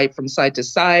it a swipe from side to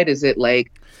side? Is it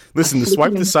like, listen, the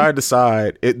swipe to side to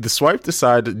side,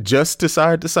 just to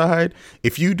side,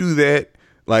 if you do that,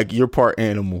 like you're part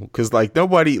animal, because like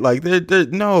nobody, like there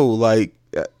no, like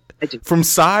from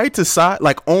side to side,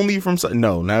 like only from side.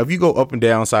 No, now if you go up and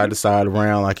down, side to side,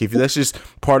 around, like if that's just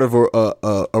part of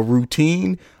a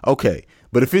routine, okay.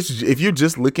 But if you're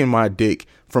just licking my dick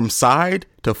from side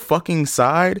to fucking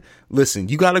side, listen,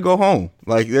 you gotta go home.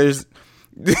 Like there's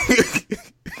this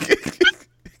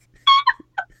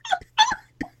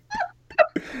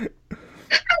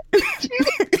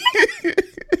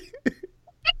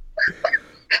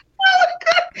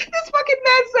fucking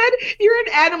man said you're an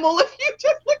animal if you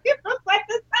just look at from side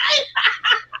to side.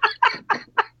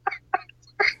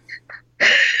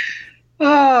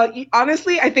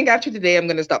 Honestly, I think after today, I'm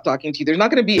going to stop talking to you. There's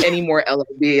not going to be any more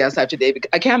LLBS after today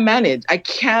because I can't manage. I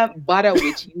can't bother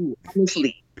with you,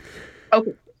 honestly.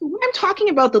 Okay, so when I'm talking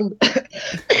about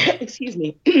excuse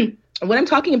me, when I'm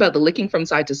talking about the licking from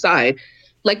side to side,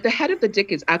 like the head of the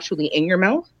dick is actually in your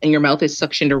mouth and your mouth is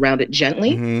suctioned around it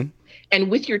gently. Mm-hmm. And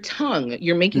with your tongue,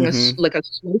 you're making a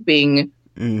swooping,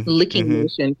 licking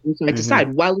motion from side to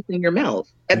side while it's in your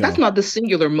mouth. And that's not the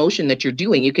singular motion that you're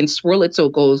doing. You can swirl it so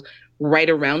it goes right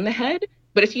around the head.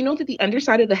 But if you know that the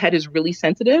underside of the head is really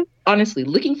sensitive, honestly,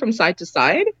 licking from side to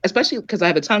side, especially because I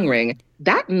have a tongue ring,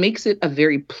 that makes it a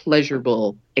very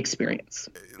pleasurable experience.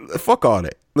 Fuck all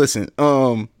that. Listen,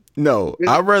 no,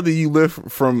 I'd rather you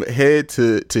lift from head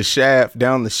to shaft,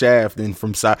 down the shaft, than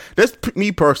from side. That's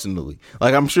me personally.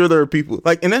 Like, I'm sure there are people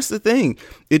like, and that's the thing.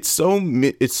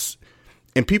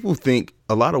 And people think,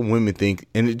 a lot of women think,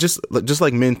 and it just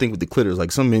like men think with the clitoris,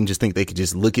 like some men just think they could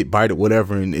just lick it, bite it,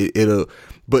 whatever, and it'll,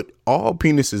 but all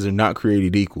penises are not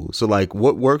created equal. So like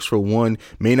what works for one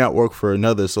may not work for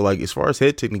another. So like as far as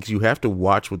head techniques, you have to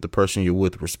watch what the person you're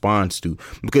with responds to,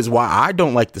 because while I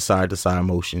don't like the side to side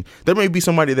motion, there may be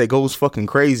somebody that goes fucking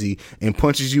crazy and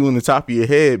punches you in the top of your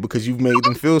head because you've made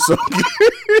them feel so good.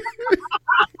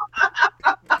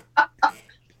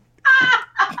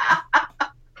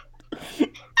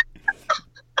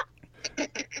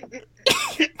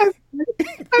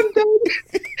 I'm done.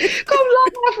 Come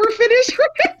laugh, we're finished. We're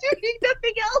doing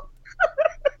nothing else.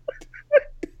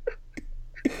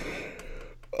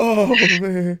 Oh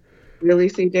man. Really,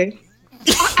 CJ?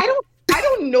 I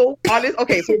don't know. Honest.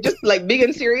 Okay, so just like big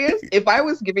and serious, if I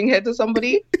was giving head to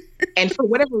somebody and for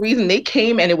whatever reason they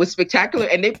came and it was spectacular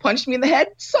and they punched me in the head,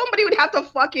 somebody would have to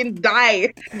fucking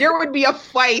die. There would be a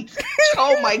fight.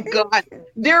 Oh my God.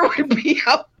 There would be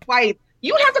a fight.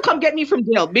 You would have to come get me from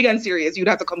jail. Big and serious. You'd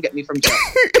have to come get me from jail.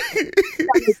 2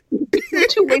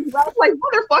 weeks. I was like,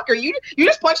 motherfucker, you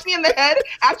just punched me in the head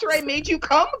after I made you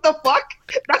come? The fuck?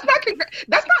 That's not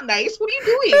nice. What are you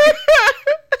doing?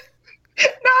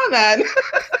 Nah, man.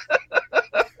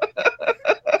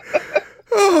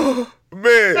 Oh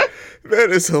man, that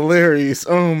is hilarious.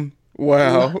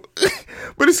 Wow.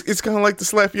 But it's kind of like the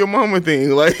slap your mama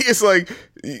thing. Like it's like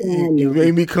you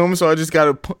made me come, so I just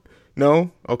gotta.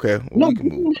 No? Okay. Well,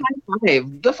 no,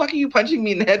 the fuck are you punching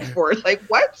me in the head for? Like,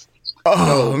 what?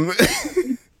 Oh, no. Man.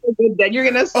 Then you're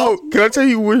gonna assault me? Can I tell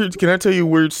you a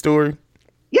weird story?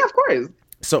 Yeah, of course.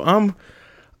 So I'm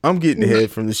getting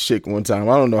head from this chick one time.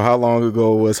 I don't know how long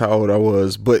ago it was, how old I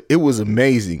was, but it was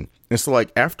amazing. And so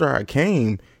like after I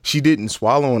came, she didn't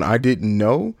swallow and I didn't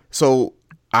know. So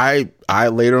I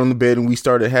laid her on the bed and we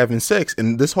started having sex.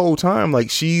 And this whole time, like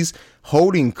she's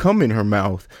holding cum in her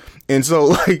mouth. And so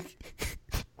like,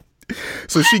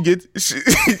 so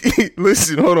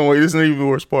listen, hold on, wait, this is not even the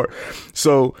worst part.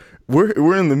 So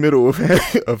we're in the middle of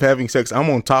of having sex. I'm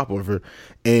on top of her,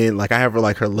 and like I have her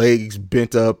like her legs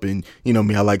bent up, and you know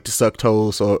me, I like to suck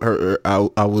toes, so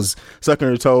I was sucking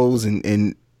her toes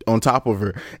and on top of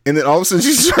her, and then all of a sudden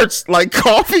she starts like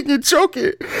coughing and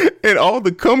choking, and all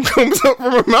the cum comes up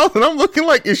from her mouth, and I'm looking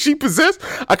like, is she possessed?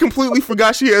 I completely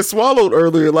forgot she had swallowed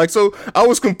earlier, like, so I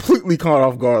was completely caught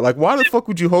off guard. Like, why the fuck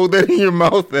would you hold that in your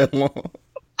mouth that long?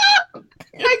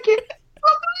 I can't.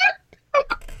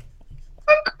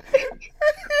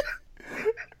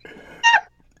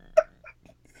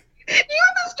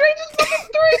 You're the strangest fucking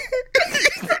story.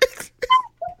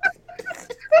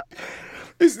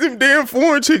 It's them damn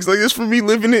foreign chicks. Like, it's for me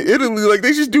living in Italy. Like,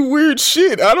 they just do weird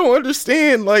shit. I don't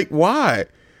understand. Like, why?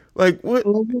 Like, what?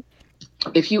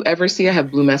 If you ever see I have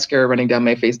blue mascara running down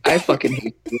my face, I fucking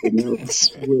hate you. I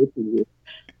swear to you.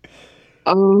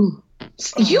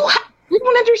 You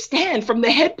don't understand. From the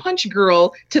head punch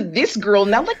girl to this girl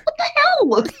now, like, what the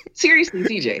hell? Seriously,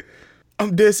 CJ.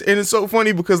 I'm this, and it's so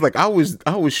funny because like I was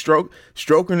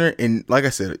stroking her, and like I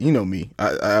said, you know me,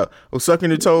 I was sucking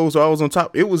her toes, so I was on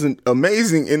top. It was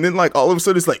amazing, and then like all of a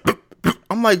sudden it's like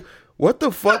I'm like, what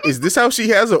the fuck is this? How she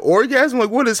has an orgasm?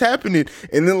 Like, what is happening?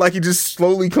 And then like it just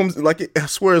slowly comes, like I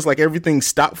swear it's like everything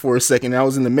stopped for a second. I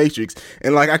was in the Matrix,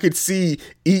 and like I could see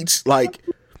each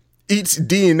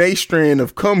DNA strand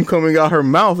of cum coming out her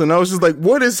mouth, and I was just like,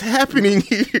 what is happening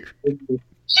here?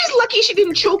 She's lucky she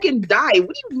didn't choke and die.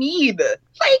 What do you mean?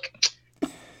 Like,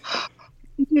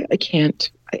 I can't.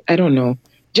 I don't know.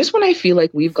 Just when I feel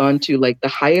like we've gone to like the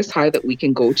highest high that we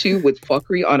can go to with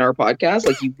fuckery on our podcast,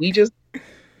 like we just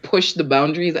push the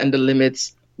boundaries and the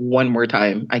limits one more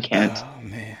time. I can't. Oh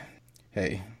man.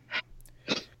 Hey.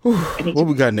 What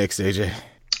we got next, AJ?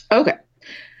 Okay.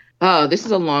 This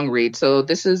is a long read. So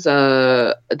this is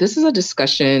a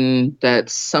discussion that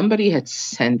somebody had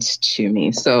sent to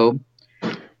me. So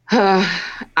I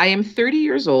am 30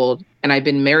 years old and I've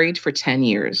been married for 10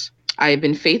 years. I have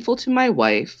been faithful to my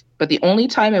wife, but the only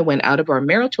time I went out of our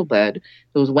marital bed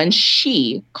was when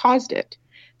she caused it.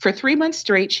 For 3 months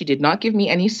straight, she did not give me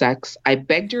any sex. I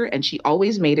begged her and she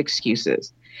always made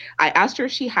excuses. I asked her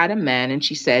if she had a man and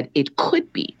she said it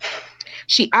could be.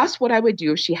 She asked what I would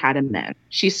do if she had a man.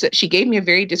 She gave me a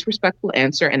very disrespectful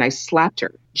answer and I slapped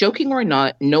her. Joking or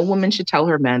not, no woman should tell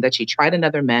her man that she tried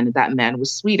another man and that man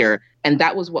was sweeter. And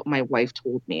that was what my wife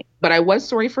told me. But I was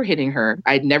sorry for hitting her.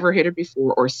 I'd never hit her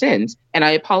before or since. And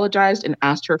I apologized and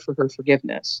asked her for her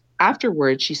forgiveness.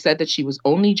 Afterwards, she said that she was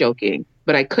only joking,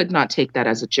 but I could not take that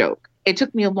as a joke. It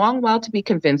took me a long while to be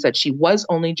convinced that she was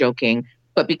only joking.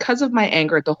 But because of my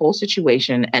anger at the whole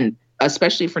situation, and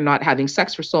especially for not having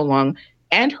sex for so long,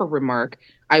 and her remark,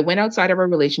 I went outside of our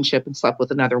relationship and slept with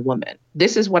another woman.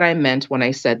 This is what I meant when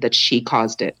I said that she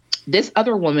caused it. This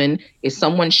other woman is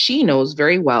someone she knows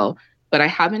very well, but I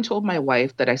haven't told my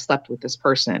wife that I slept with this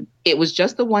person. It was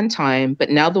just the one time, but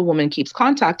now the woman keeps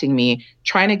contacting me,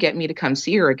 trying to get me to come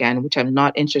see her again, which I'm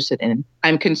not interested in.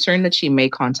 I'm concerned that she may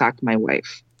contact my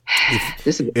wife.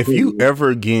 If you ever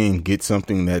again get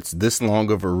something that's this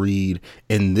long of a read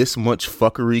and this much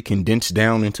fuckery condensed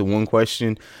down into one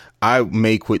question, I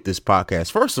may quit this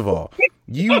podcast. First of all,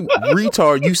 you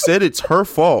retard, you said it's her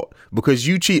fault because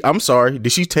you cheat. I'm sorry.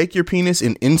 Did she take your penis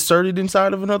and insert it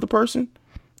inside of another person?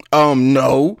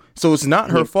 No. So it's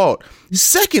not her fault.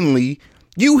 Secondly,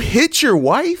 you hit your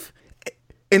wife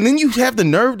and then you have the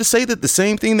nerve to say that the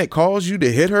same thing that caused you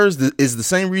to hit her is the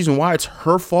same reason why it's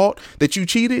her fault that you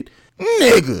cheated?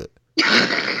 Nigga.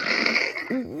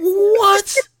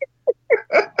 What?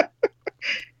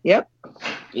 Yep.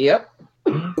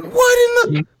 What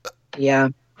in the? Yeah.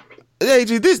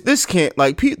 AJ, this can't,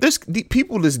 like,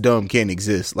 people this dumb can't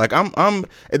exist. Like, I'm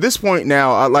at this point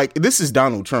now, this is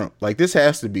Donald Trump. Like, this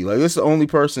has to be, like, this is the only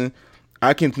person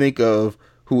I can think of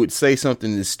who would say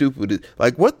something as stupid.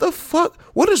 Like, what the fuck?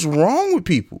 What is wrong with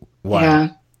people? Wow.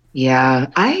 Yeah.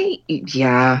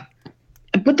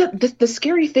 But the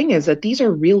scary thing is that these are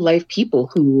real life people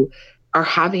who are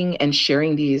having and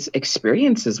sharing these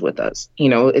experiences with us. You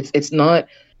know, it's not,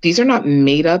 these are not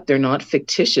made up. They're not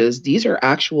fictitious. These are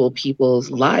actual people's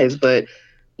lives. But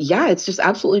yeah, it's just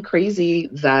absolutely crazy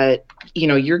that, you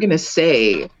know, you're going to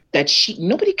say that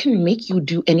nobody can make you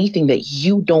do anything that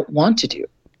you don't want to do,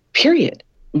 period.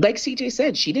 Like CJ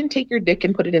said, she didn't take your dick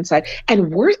and put it inside.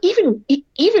 And worse,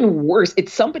 even worse,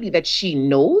 it's somebody that she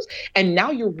knows. And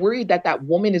now you're worried that that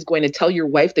woman is going to tell your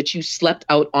wife that you slept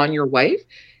out on your wife.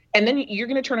 And then you're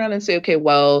going to turn around and say, okay,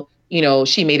 well, you know,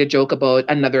 she made a joke about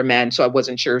another man, so I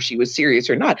wasn't sure if she was serious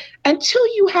or not. Until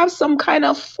you have some kind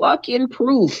of fucking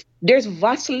proof. There's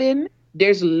Vaseline,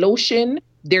 there's lotion,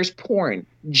 there's porn.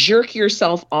 Jerk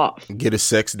yourself off. Get a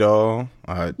sex doll.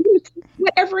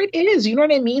 whatever it is. You know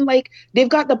what I mean? Like, they've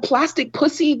got the plastic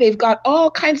pussy. They've got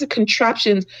all kinds of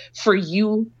contraptions for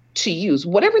you to use.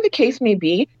 Whatever the case may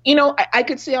be, I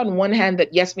could say on one hand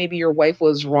that, yes, maybe your wife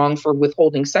was wrong for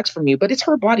withholding sex from you, but it's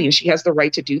her body and she has the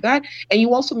right to do that. And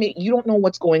you also you don't know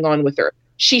what's going on with her.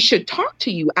 She should talk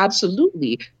to you,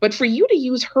 absolutely. But for you to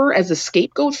use her as a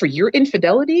scapegoat for your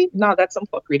infidelity, no, that's some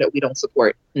fuckery that we don't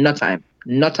support. No time,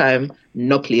 no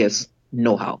place,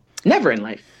 no how. Never in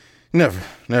life. Never.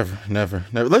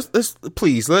 Let's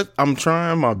please. I'm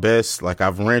trying my best. Like,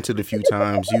 I've ranted a few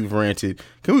times. You've ranted.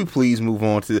 Can we please move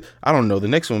on to, I don't know, the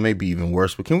next one may be even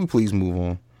worse, but can we please move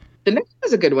on? The next one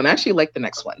is a good one. I actually like the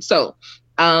next one. So,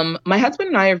 my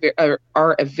husband and I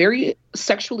are a very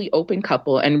sexually open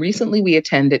couple, and recently we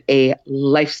attended a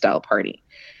lifestyle party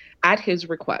at his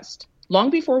request. Long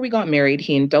before we got married,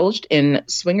 he indulged in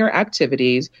swinger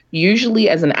activities, usually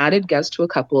as an added guest to a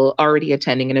couple already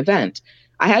attending an event.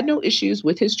 I had no issues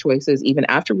with his choices even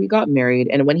after we got married,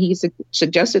 and when he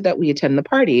suggested that we attend the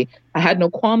party, I had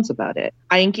no qualms about it.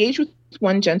 I engaged with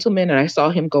one gentleman and I saw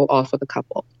him go off with a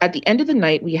couple. At the end of the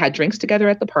night, we had drinks together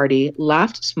at the party,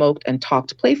 laughed, smoked, and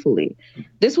talked playfully.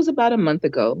 This was about a month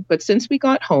ago, but since we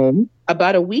got home,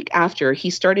 about a week after, he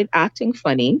started acting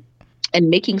funny and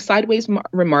making sideways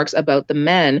remarks about the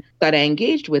men that I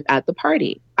engaged with at the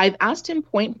party. I've asked him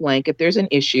point blank if there's an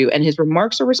issue, and his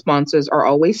remarks or responses are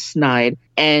always snide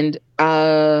and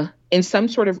in some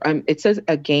sort of, it says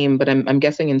a game, but I'm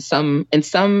guessing in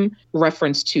some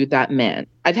reference to that man.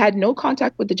 I've had no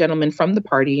contact with the gentleman from the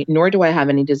party, nor do I have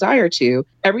any desire to.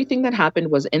 Everything that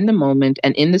happened was in the moment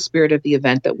and in the spirit of the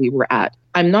event that we were at.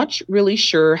 I'm not really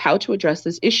sure how to address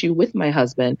this issue with my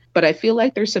husband, but I feel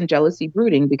like there's some jealousy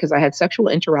brooding because I had sexual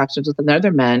interactions with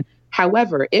another man.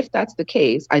 However, if that's the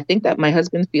case, I think that my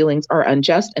husband's feelings are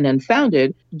unjust and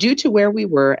unfounded due to where we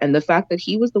were and the fact that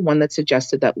he was the one that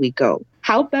suggested that we go.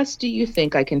 How best do you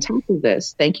think I can tackle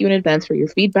this? Thank you in advance for your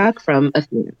feedback, from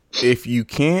Athena. If you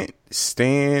can't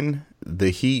stand the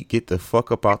heat, get the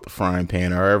fuck up out the frying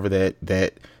pan, however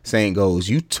that saying goes.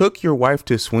 You took your wife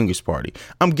to a swingers party.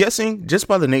 I'm guessing just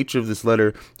by the nature of this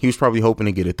letter, he was probably hoping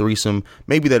to get a threesome,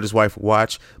 maybe that his wife would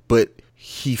watch, but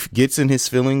he gets in his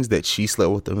feelings that she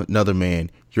slept with another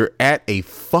man. You're at a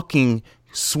fucking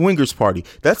swingers party.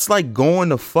 That's like going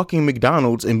to fucking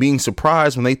McDonald's and being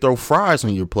surprised when they throw fries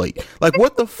on your plate. Like,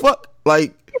 what the fuck?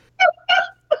 Like,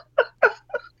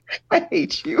 I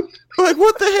hate you. Like,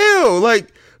 what the hell?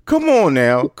 Like, come on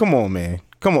now. Come on, man.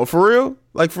 Come on. For real?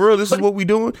 Like, for real, this is what we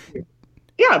doing?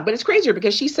 Yeah, but it's crazier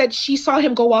because she said she saw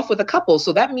him go off with a couple.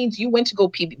 So that means you went to go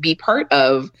be part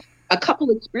of a couple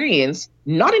experience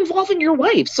not involving your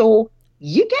wife. So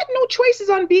you get no choices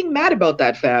on being mad about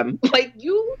that, fam. Like,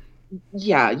 you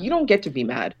don't get to be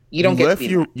mad. You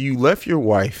left your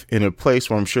wife in a place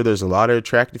where I'm sure there's a lot of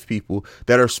attractive people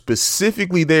that are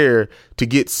specifically there to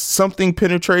get something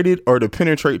penetrated or to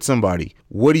penetrate somebody.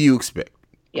 What do you expect?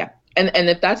 Yeah. And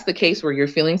if that's the case where you're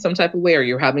feeling some type of way or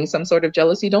you're having some sort of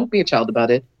jealousy, don't be a child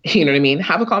about it. You know what I mean?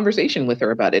 Have a conversation with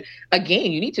her about it.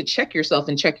 Again, you need to check yourself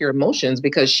and check your emotions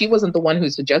because she wasn't the one who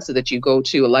suggested that you go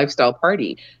to a lifestyle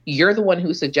party. You're the one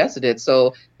who suggested it.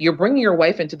 So you're bringing your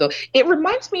wife into it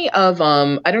reminds me of,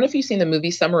 I don't know if you've seen the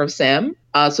movie Summer of Sam.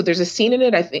 So there's a scene in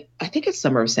it, I think it's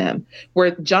Summer of Sam,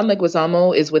 where John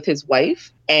Leguizamo is with his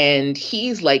wife and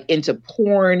he's like into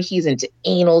porn, he's into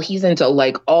anal, he's into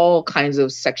like all kinds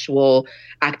of sexual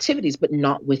activities, but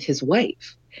not with his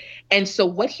wife. And so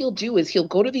what he'll do is he'll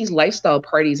go to these lifestyle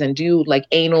parties and do like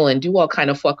anal and do all kind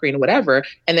of fuckery and whatever,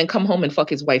 and then come home and fuck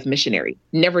his wife missionary.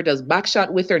 Never does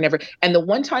backshot with her, never. And the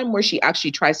one time where she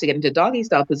actually tries to get into doggy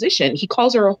style position, he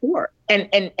calls her a whore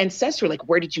and says to her, like,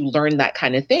 where did you learn that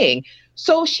kind of thing?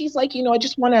 So she's like,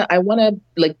 I want to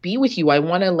like be with you. I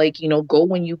want to like, go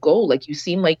when you go. Like, you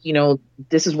seem like,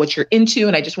 this is what you're into.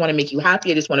 And I just want to make you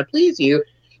happy. I just want to please you.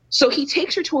 So he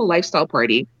takes her to a lifestyle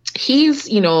party. He's,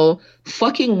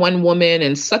 fucking one woman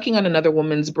and sucking on another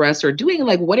woman's breast or doing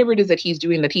like whatever it is that he's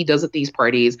doing that he does at these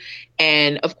parties.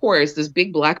 And of course, this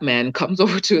big black man comes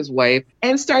over to his wife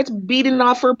and starts beating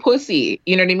off her pussy.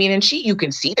 You know what I mean? And you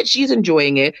can see that she's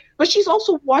enjoying it, but she's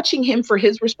also watching him for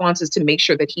his responses to make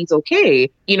sure that he's okay,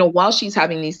 while she's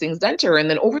having these things done to her. And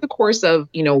then over the course of,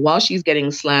 while she's getting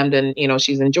slammed and,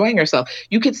 she's enjoying herself,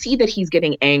 you could see that he's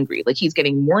getting angry. Like, he's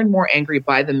getting more and more angry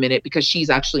by the minute because she's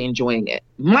actually enjoying it.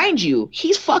 Mind you,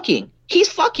 he's fucking.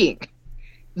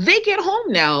 They get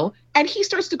home now And he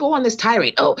starts to go on this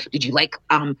tirade. Oh, did you like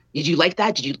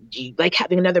that? Did you like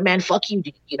having another man fuck you?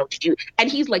 Did you?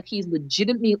 And he's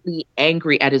legitimately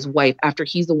angry at his wife after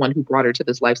he's the one who brought her to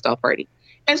this lifestyle party.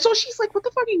 And so she's like, what the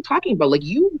fuck are you talking about? Like,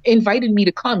 you invited me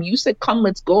to come. You said, come,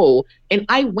 let's go. And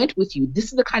I went with you. This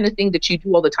is the kind of thing that you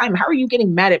do all the time. How are you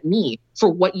getting mad at me for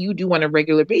what you do on a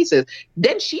regular basis?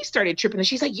 Then she started tripping and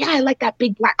she's like, yeah, I like that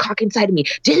big black cock inside of me.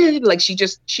 Like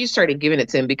she started giving it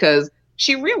to him because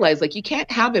she realized, like, you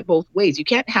can't have it both ways. You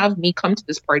can't have me come to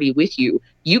this party with you.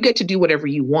 You get to do whatever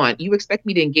you want. You expect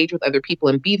me to engage with other people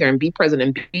and be there and be present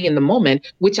and be in the moment,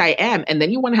 which I am. And then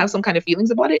you want to have some kind of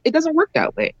feelings about it. It doesn't work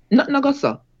that way. Nothing go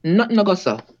so.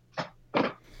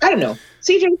 I don't know.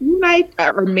 CJ, you and I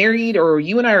are married, or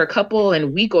you and I are a couple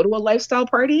and we go to a lifestyle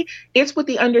party. It's with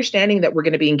the understanding that we're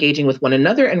going to be engaging with one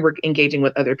another and we're engaging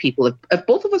with other people. If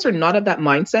both of us are not of that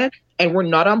mindset and we're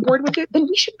not on board with it, then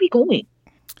we should be going.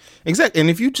 Exactly. And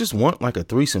if you just want like a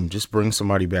threesome, just bring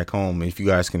somebody back home if you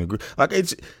guys can agree. Like,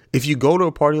 if you go to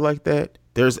a party like that,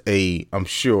 there's I'm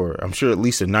sure at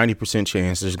least a 90%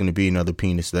 chance there's going to be another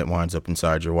penis that winds up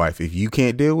inside your wife. If you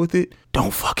can't deal with it,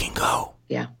 don't fucking go.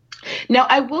 Yeah. Now,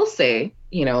 I will say,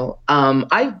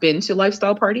 I've been to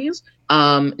lifestyle parties,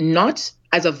 not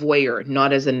as a voyeur,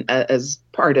 not as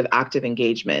part of active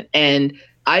engagement. And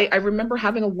I remember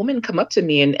having a woman come up to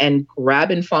me and grab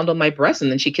and fondle my breast,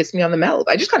 and then she kissed me on the mouth.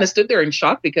 I just kind of stood there in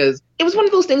shock because it was one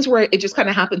of those things where it just kind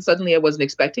of happened suddenly. I wasn't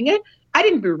expecting it. I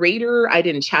didn't berate her. I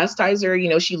didn't chastise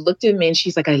her. She looked at me and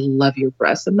she's like, I love your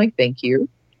breasts. I'm like, thank you.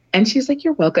 And she's like,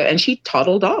 you're welcome. And she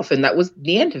toddled off, and that was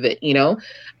the end of it.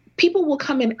 People will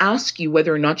come and ask you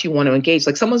whether or not you want to engage.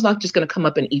 Like, someone's not just going to come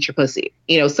up and eat your pussy.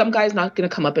 Some guy's not going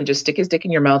to come up and just stick his dick in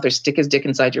your mouth or stick his dick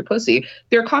inside your pussy.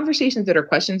 There are conversations that are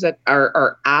questions that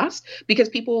are asked because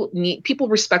people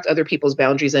respect other people's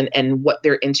boundaries and what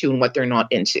they're into and what they're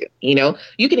not into.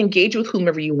 You can engage with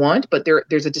whomever you want, but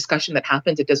there's a discussion that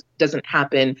happens. It doesn't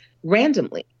happen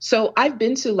randomly. So I've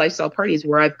been to lifestyle parties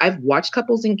where I've watched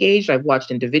couples engaged. I've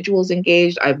watched individuals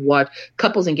engaged. I've watched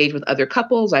couples engage with other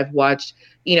couples. I've watched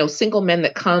single men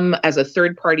that come as a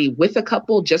third party with a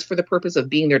couple just for the purpose of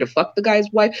being there to fuck the guy's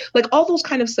wife, like all those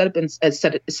kind of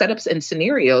setups and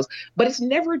scenarios. But it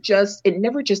never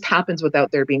just happens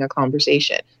without there being a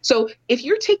conversation. So if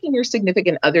you're taking your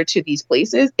significant other to these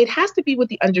places, it has to be with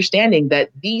the understanding that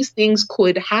these things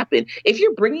could happen. If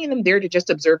you're bringing them there to just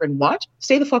observe and watch,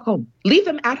 stay the fuck home. Leave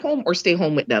them at home or stay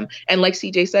home with them. And like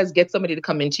CJ says, get somebody to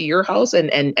come into your house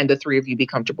and the three of you be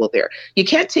comfortable there. You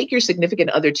can't take your significant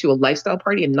other to a lifestyle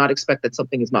party and not expect that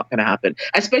something is not going to happen,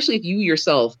 especially if you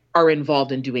yourself are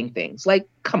involved in doing things. Like,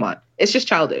 come on, it's just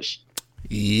childish.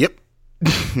 Yep.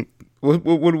 What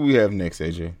do we have next,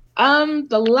 AJ?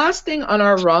 The last thing on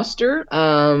our roster,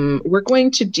 we're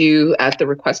going to do at the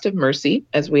request of Mercy,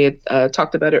 as we had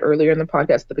talked about it earlier in the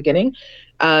podcast at the beginning,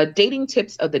 dating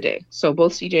tips of the day. So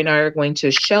both CJ and I are going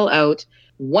to shell out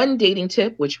one dating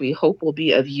tip, which we hope will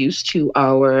be of use to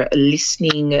our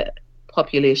listening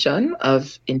population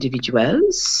of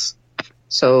individuals.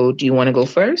 So do you want to go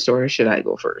first or should I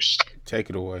go first? Take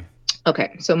it away.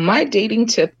 Okay. So my dating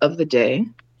tip of the day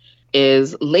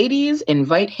is, ladies,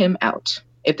 invite him out.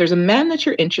 If there's a man that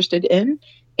you're interested in,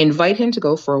 invite him to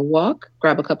go for a walk,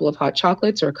 grab a couple of hot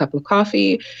chocolates or a cup of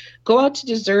coffee, go out to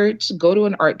dessert, go to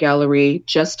an art gallery,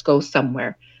 just go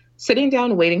somewhere. Sitting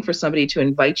down waiting for somebody to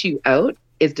invite you out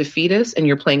is defeatist, and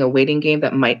you're playing a waiting game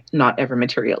that might not ever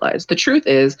materialize. The truth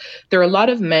is, there are a lot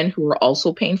of men who are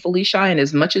also painfully shy, and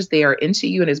as much as they are into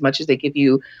you and as much as they give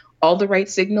you all the right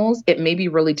signals, it may be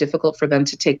really difficult for them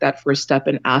to take that first step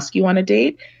and ask you on a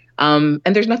date. And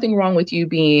there's nothing wrong with you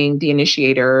being the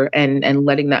initiator and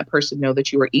letting that person know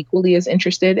that you are equally as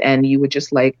interested and you would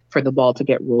just like for the ball to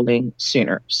get rolling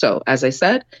sooner. So as I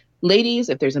said, ladies,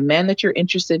 if there's a man that you're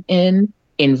interested in,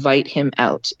 invite him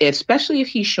out, especially if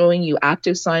he's showing you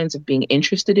active signs of being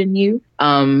interested in you.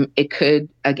 It could,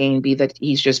 again, be that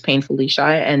he's just painfully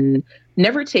shy, and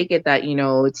never take it that,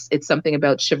 it's something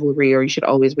about chivalry or you should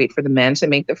always wait for the man to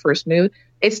make the first move.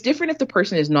 It's different if the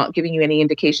person is not giving you any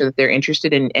indication that they're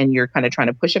interested in and you're kind of trying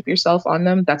to push up yourself on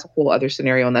them. That's a whole other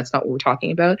scenario, and that's not what we're talking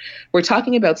about. We're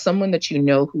talking about someone that you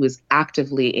know who is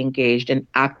actively engaged and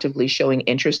actively showing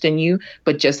interest in you,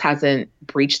 but just hasn't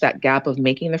breached that gap of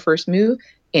making the first move.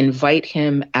 Invite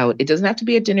him out. It doesn't have to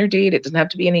be a dinner date. It doesn't have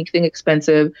to be anything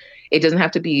expensive. It doesn't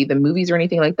have to be the movies or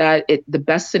anything like that. The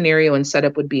best scenario and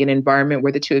setup would be an environment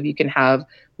where the two of you can have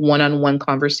one-on-one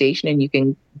conversation and you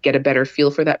can get a better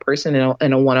feel for that person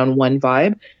in a one-on-one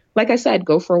vibe. Like I said,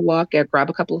 go for a walk, grab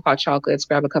a couple of hot chocolates,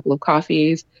 grab a couple of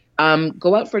coffees,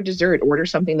 go out for dessert, order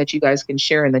something that you guys can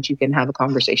share and that you can have a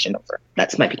conversation over.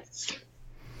 That's my piece.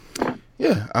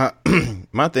 Yeah.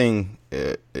 My thing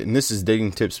and this is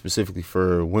dating tips specifically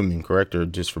for women, correct, or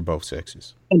just for both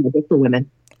sexes? Just for women.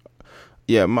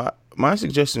 Yeah, my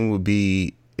suggestion would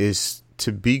be is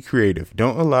to be creative.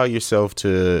 Don't allow yourself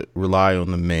to rely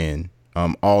on the man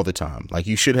all the time. Like,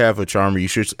 you should have a charmer. You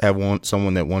should have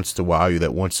someone that wants to wow you,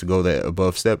 that wants to go that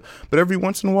above step. But every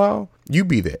once in a while, you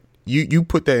be that. You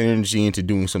put that energy into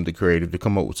doing something creative to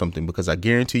come up with something, because I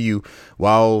guarantee you,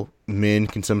 while men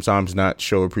can sometimes not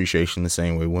show appreciation the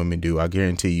same way women do, I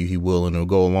guarantee you he will, and it'll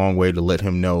go a long way to let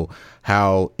him know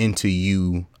how into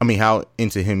him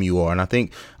you are. And I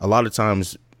think a lot of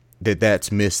times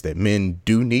that's missed, that men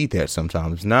do need that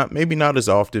sometimes. Maybe not as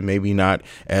often, maybe not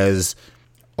as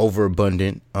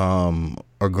overabundant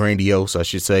or grandiose, I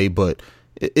should say, but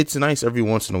it's nice every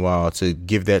once in a while to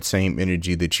give that same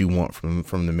energy that you want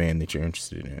from the man that you're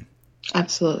interested in.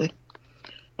 Absolutely.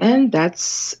 And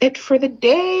that's it for the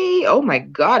day. Oh my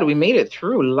God, we made it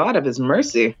through. A lot of his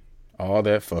mercy. All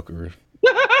that fuckery.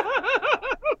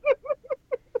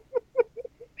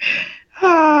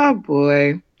 Ah,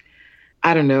 boy.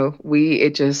 I don't know.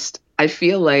 I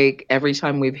feel like every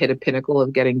time we've hit a pinnacle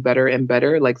of getting better and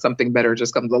better, like something better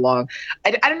just comes along.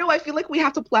 I don't know. I feel like we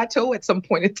have to plateau at some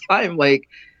point in time. Like,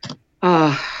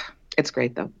 it's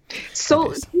great though.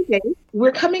 So today,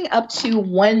 we're coming up to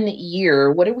 1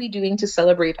 year. What are we doing to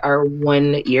celebrate our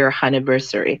 1 year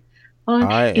anniversary?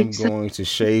 I am going to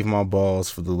shave my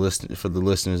balls for the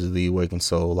listeners of the Awakened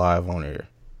Soul live on air.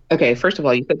 Okay, first of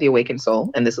all, you said the Awakened Soul,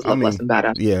 and this is Love Lesson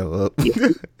Badass. Yeah. Well.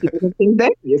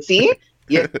 You see?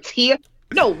 Yeah.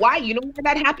 No, why? You know why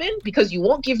that happened? Because you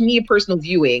won't give me a personal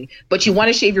viewing, but you want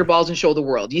to shave your balls and show the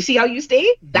world. You see how you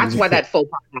stay? That's why that faux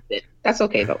pas happened. That's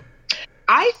okay though.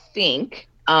 I think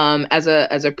as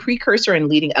a precursor and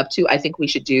leading up to, I think we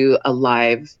should do a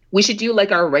live. We should do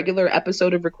like our regular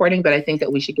episode of recording, but I think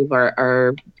that we should give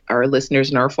our listeners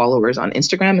and our followers on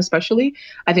Instagram, especially,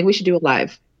 I think we should do a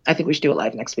live. I think we should do it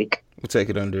live next week. We'll take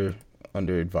it under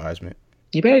advisement.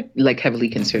 You better like heavily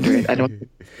consider it. I don't.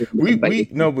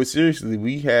 No, but seriously,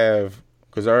 we have,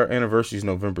 because our anniversary is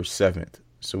November 7th,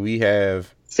 so we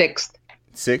have 6th.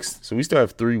 So we still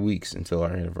have 3 weeks until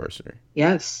our anniversary.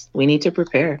 Yes, we need to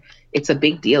prepare. It's a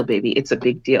big deal, baby. It's a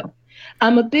big deal.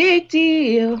 I'm a big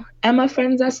deal, and my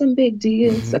friends are some big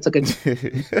deals. That's a good.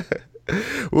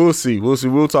 We'll see.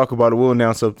 We'll talk about it. We'll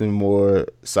announce something more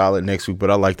solid next week. But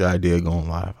I like the idea of going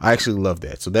live. I actually love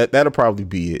that. So that'll probably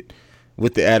be it,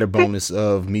 with the added bonus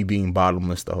of me being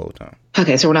bottomless the whole time.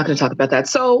 Okay, so we're not going to talk about that.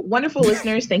 So, wonderful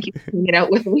listeners, thank you for hanging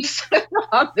out with us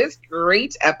on this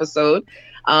great episode.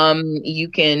 You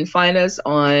can find us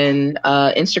on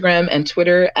Instagram and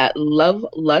Twitter at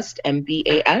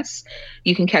LoveLustMBAS.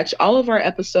 You can catch all of our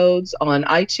episodes on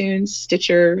iTunes,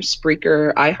 Stitcher,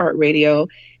 Spreaker, iHeartRadio,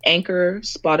 Anchor,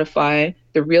 Spotify,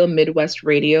 The Real Midwest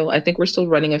Radio. I think we're still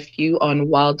running a few on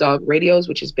Wild Dog Radios,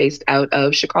 which is based out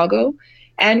of Chicago.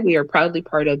 And we are proudly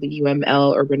part of the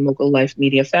UML Urban Local Life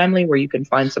Media family, where you can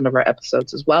find some of our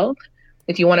episodes as well.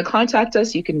 If you want to contact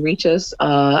us, you can reach us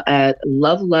at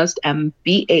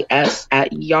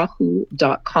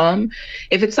lovelustmbas@yahoo.com.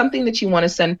 If it's something that you want to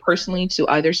send personally to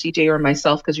either CJ or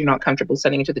myself, because you're not comfortable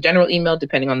sending it to the general email,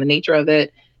 depending on the nature of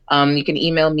it, you can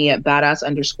email me at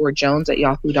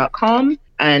badass_jones@yahoo.com,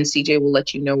 and CJ will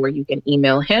let you know where you can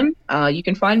email him. You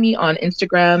can find me on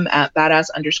Instagram at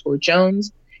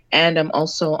badass_Jones. And I'm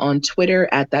also on Twitter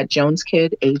at that Jones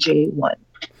Kid AJ1.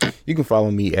 You can follow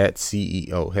me at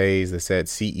CEO Hayes. That's at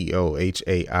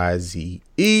CEOHAIZE.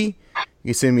 You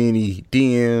can send me any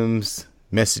DMs,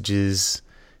 messages,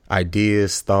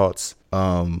 ideas, thoughts.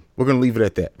 We're going to leave it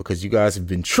at that, because you guys have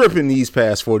been tripping these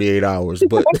past 48 hours,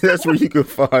 but that's where you can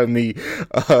find me.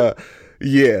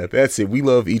 Yeah, that's it. We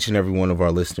love each and every one of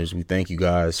our listeners. We thank you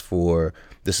guys for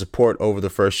the support over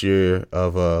the first year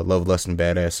of Love, Lust, and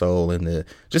Badass Soul, and the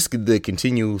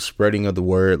continual spreading of the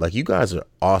word. Like, you guys are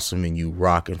awesome and you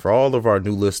rock. And for all of our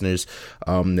new listeners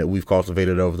that we've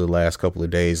cultivated over the last couple of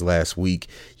days, last week,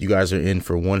 you guys are in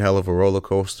for one hell of a roller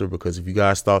coaster, because if you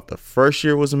guys thought the first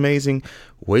year was amazing,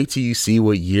 wait till you see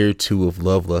what year 2 of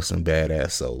Love, Lust, and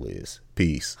Badass Soul is.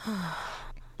 Peace.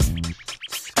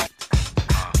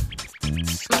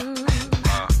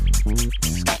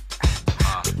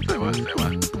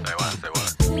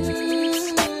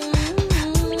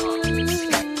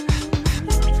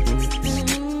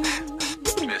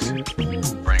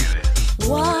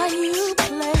 Why you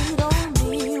played on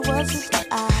me? Wasn't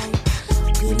I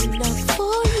good enough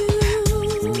for you?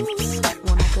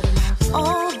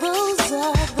 All those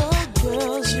other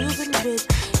girls you've been with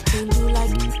treat you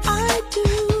like I do.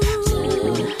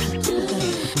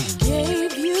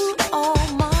 Gave you all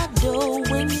my dough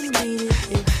when you needed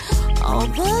it all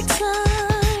the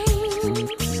time.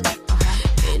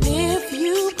 And if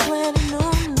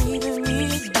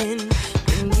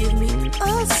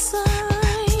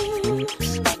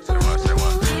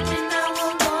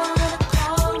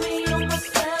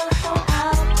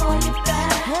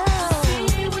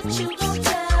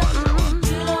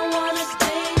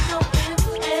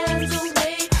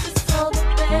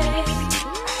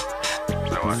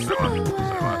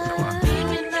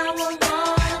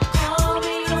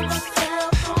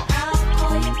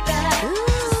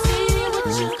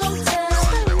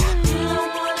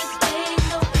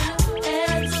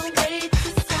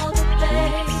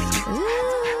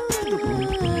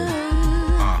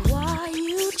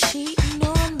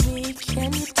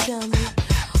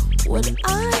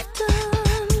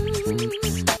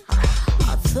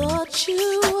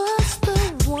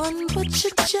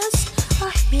just a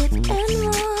hit and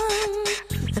run.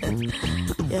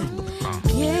 Yeah.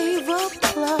 Gave up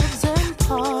clubs and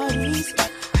parties.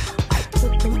 I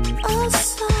put them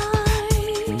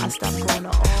aside. I stopped going to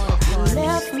all parties.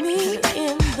 Left me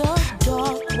in the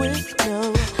dark with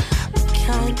no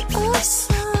kind of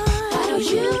sign. Why don't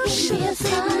you be a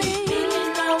sign?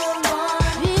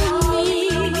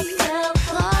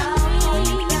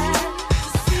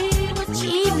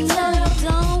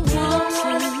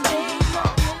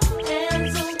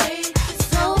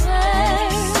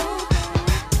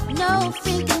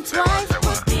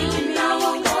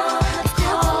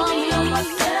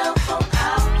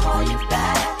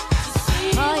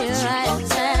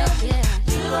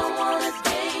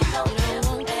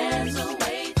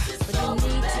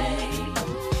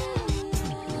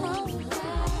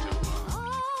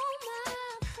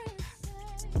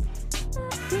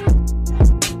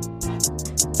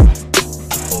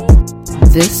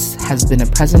 This has been a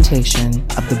presentation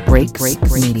of the Break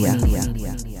Media.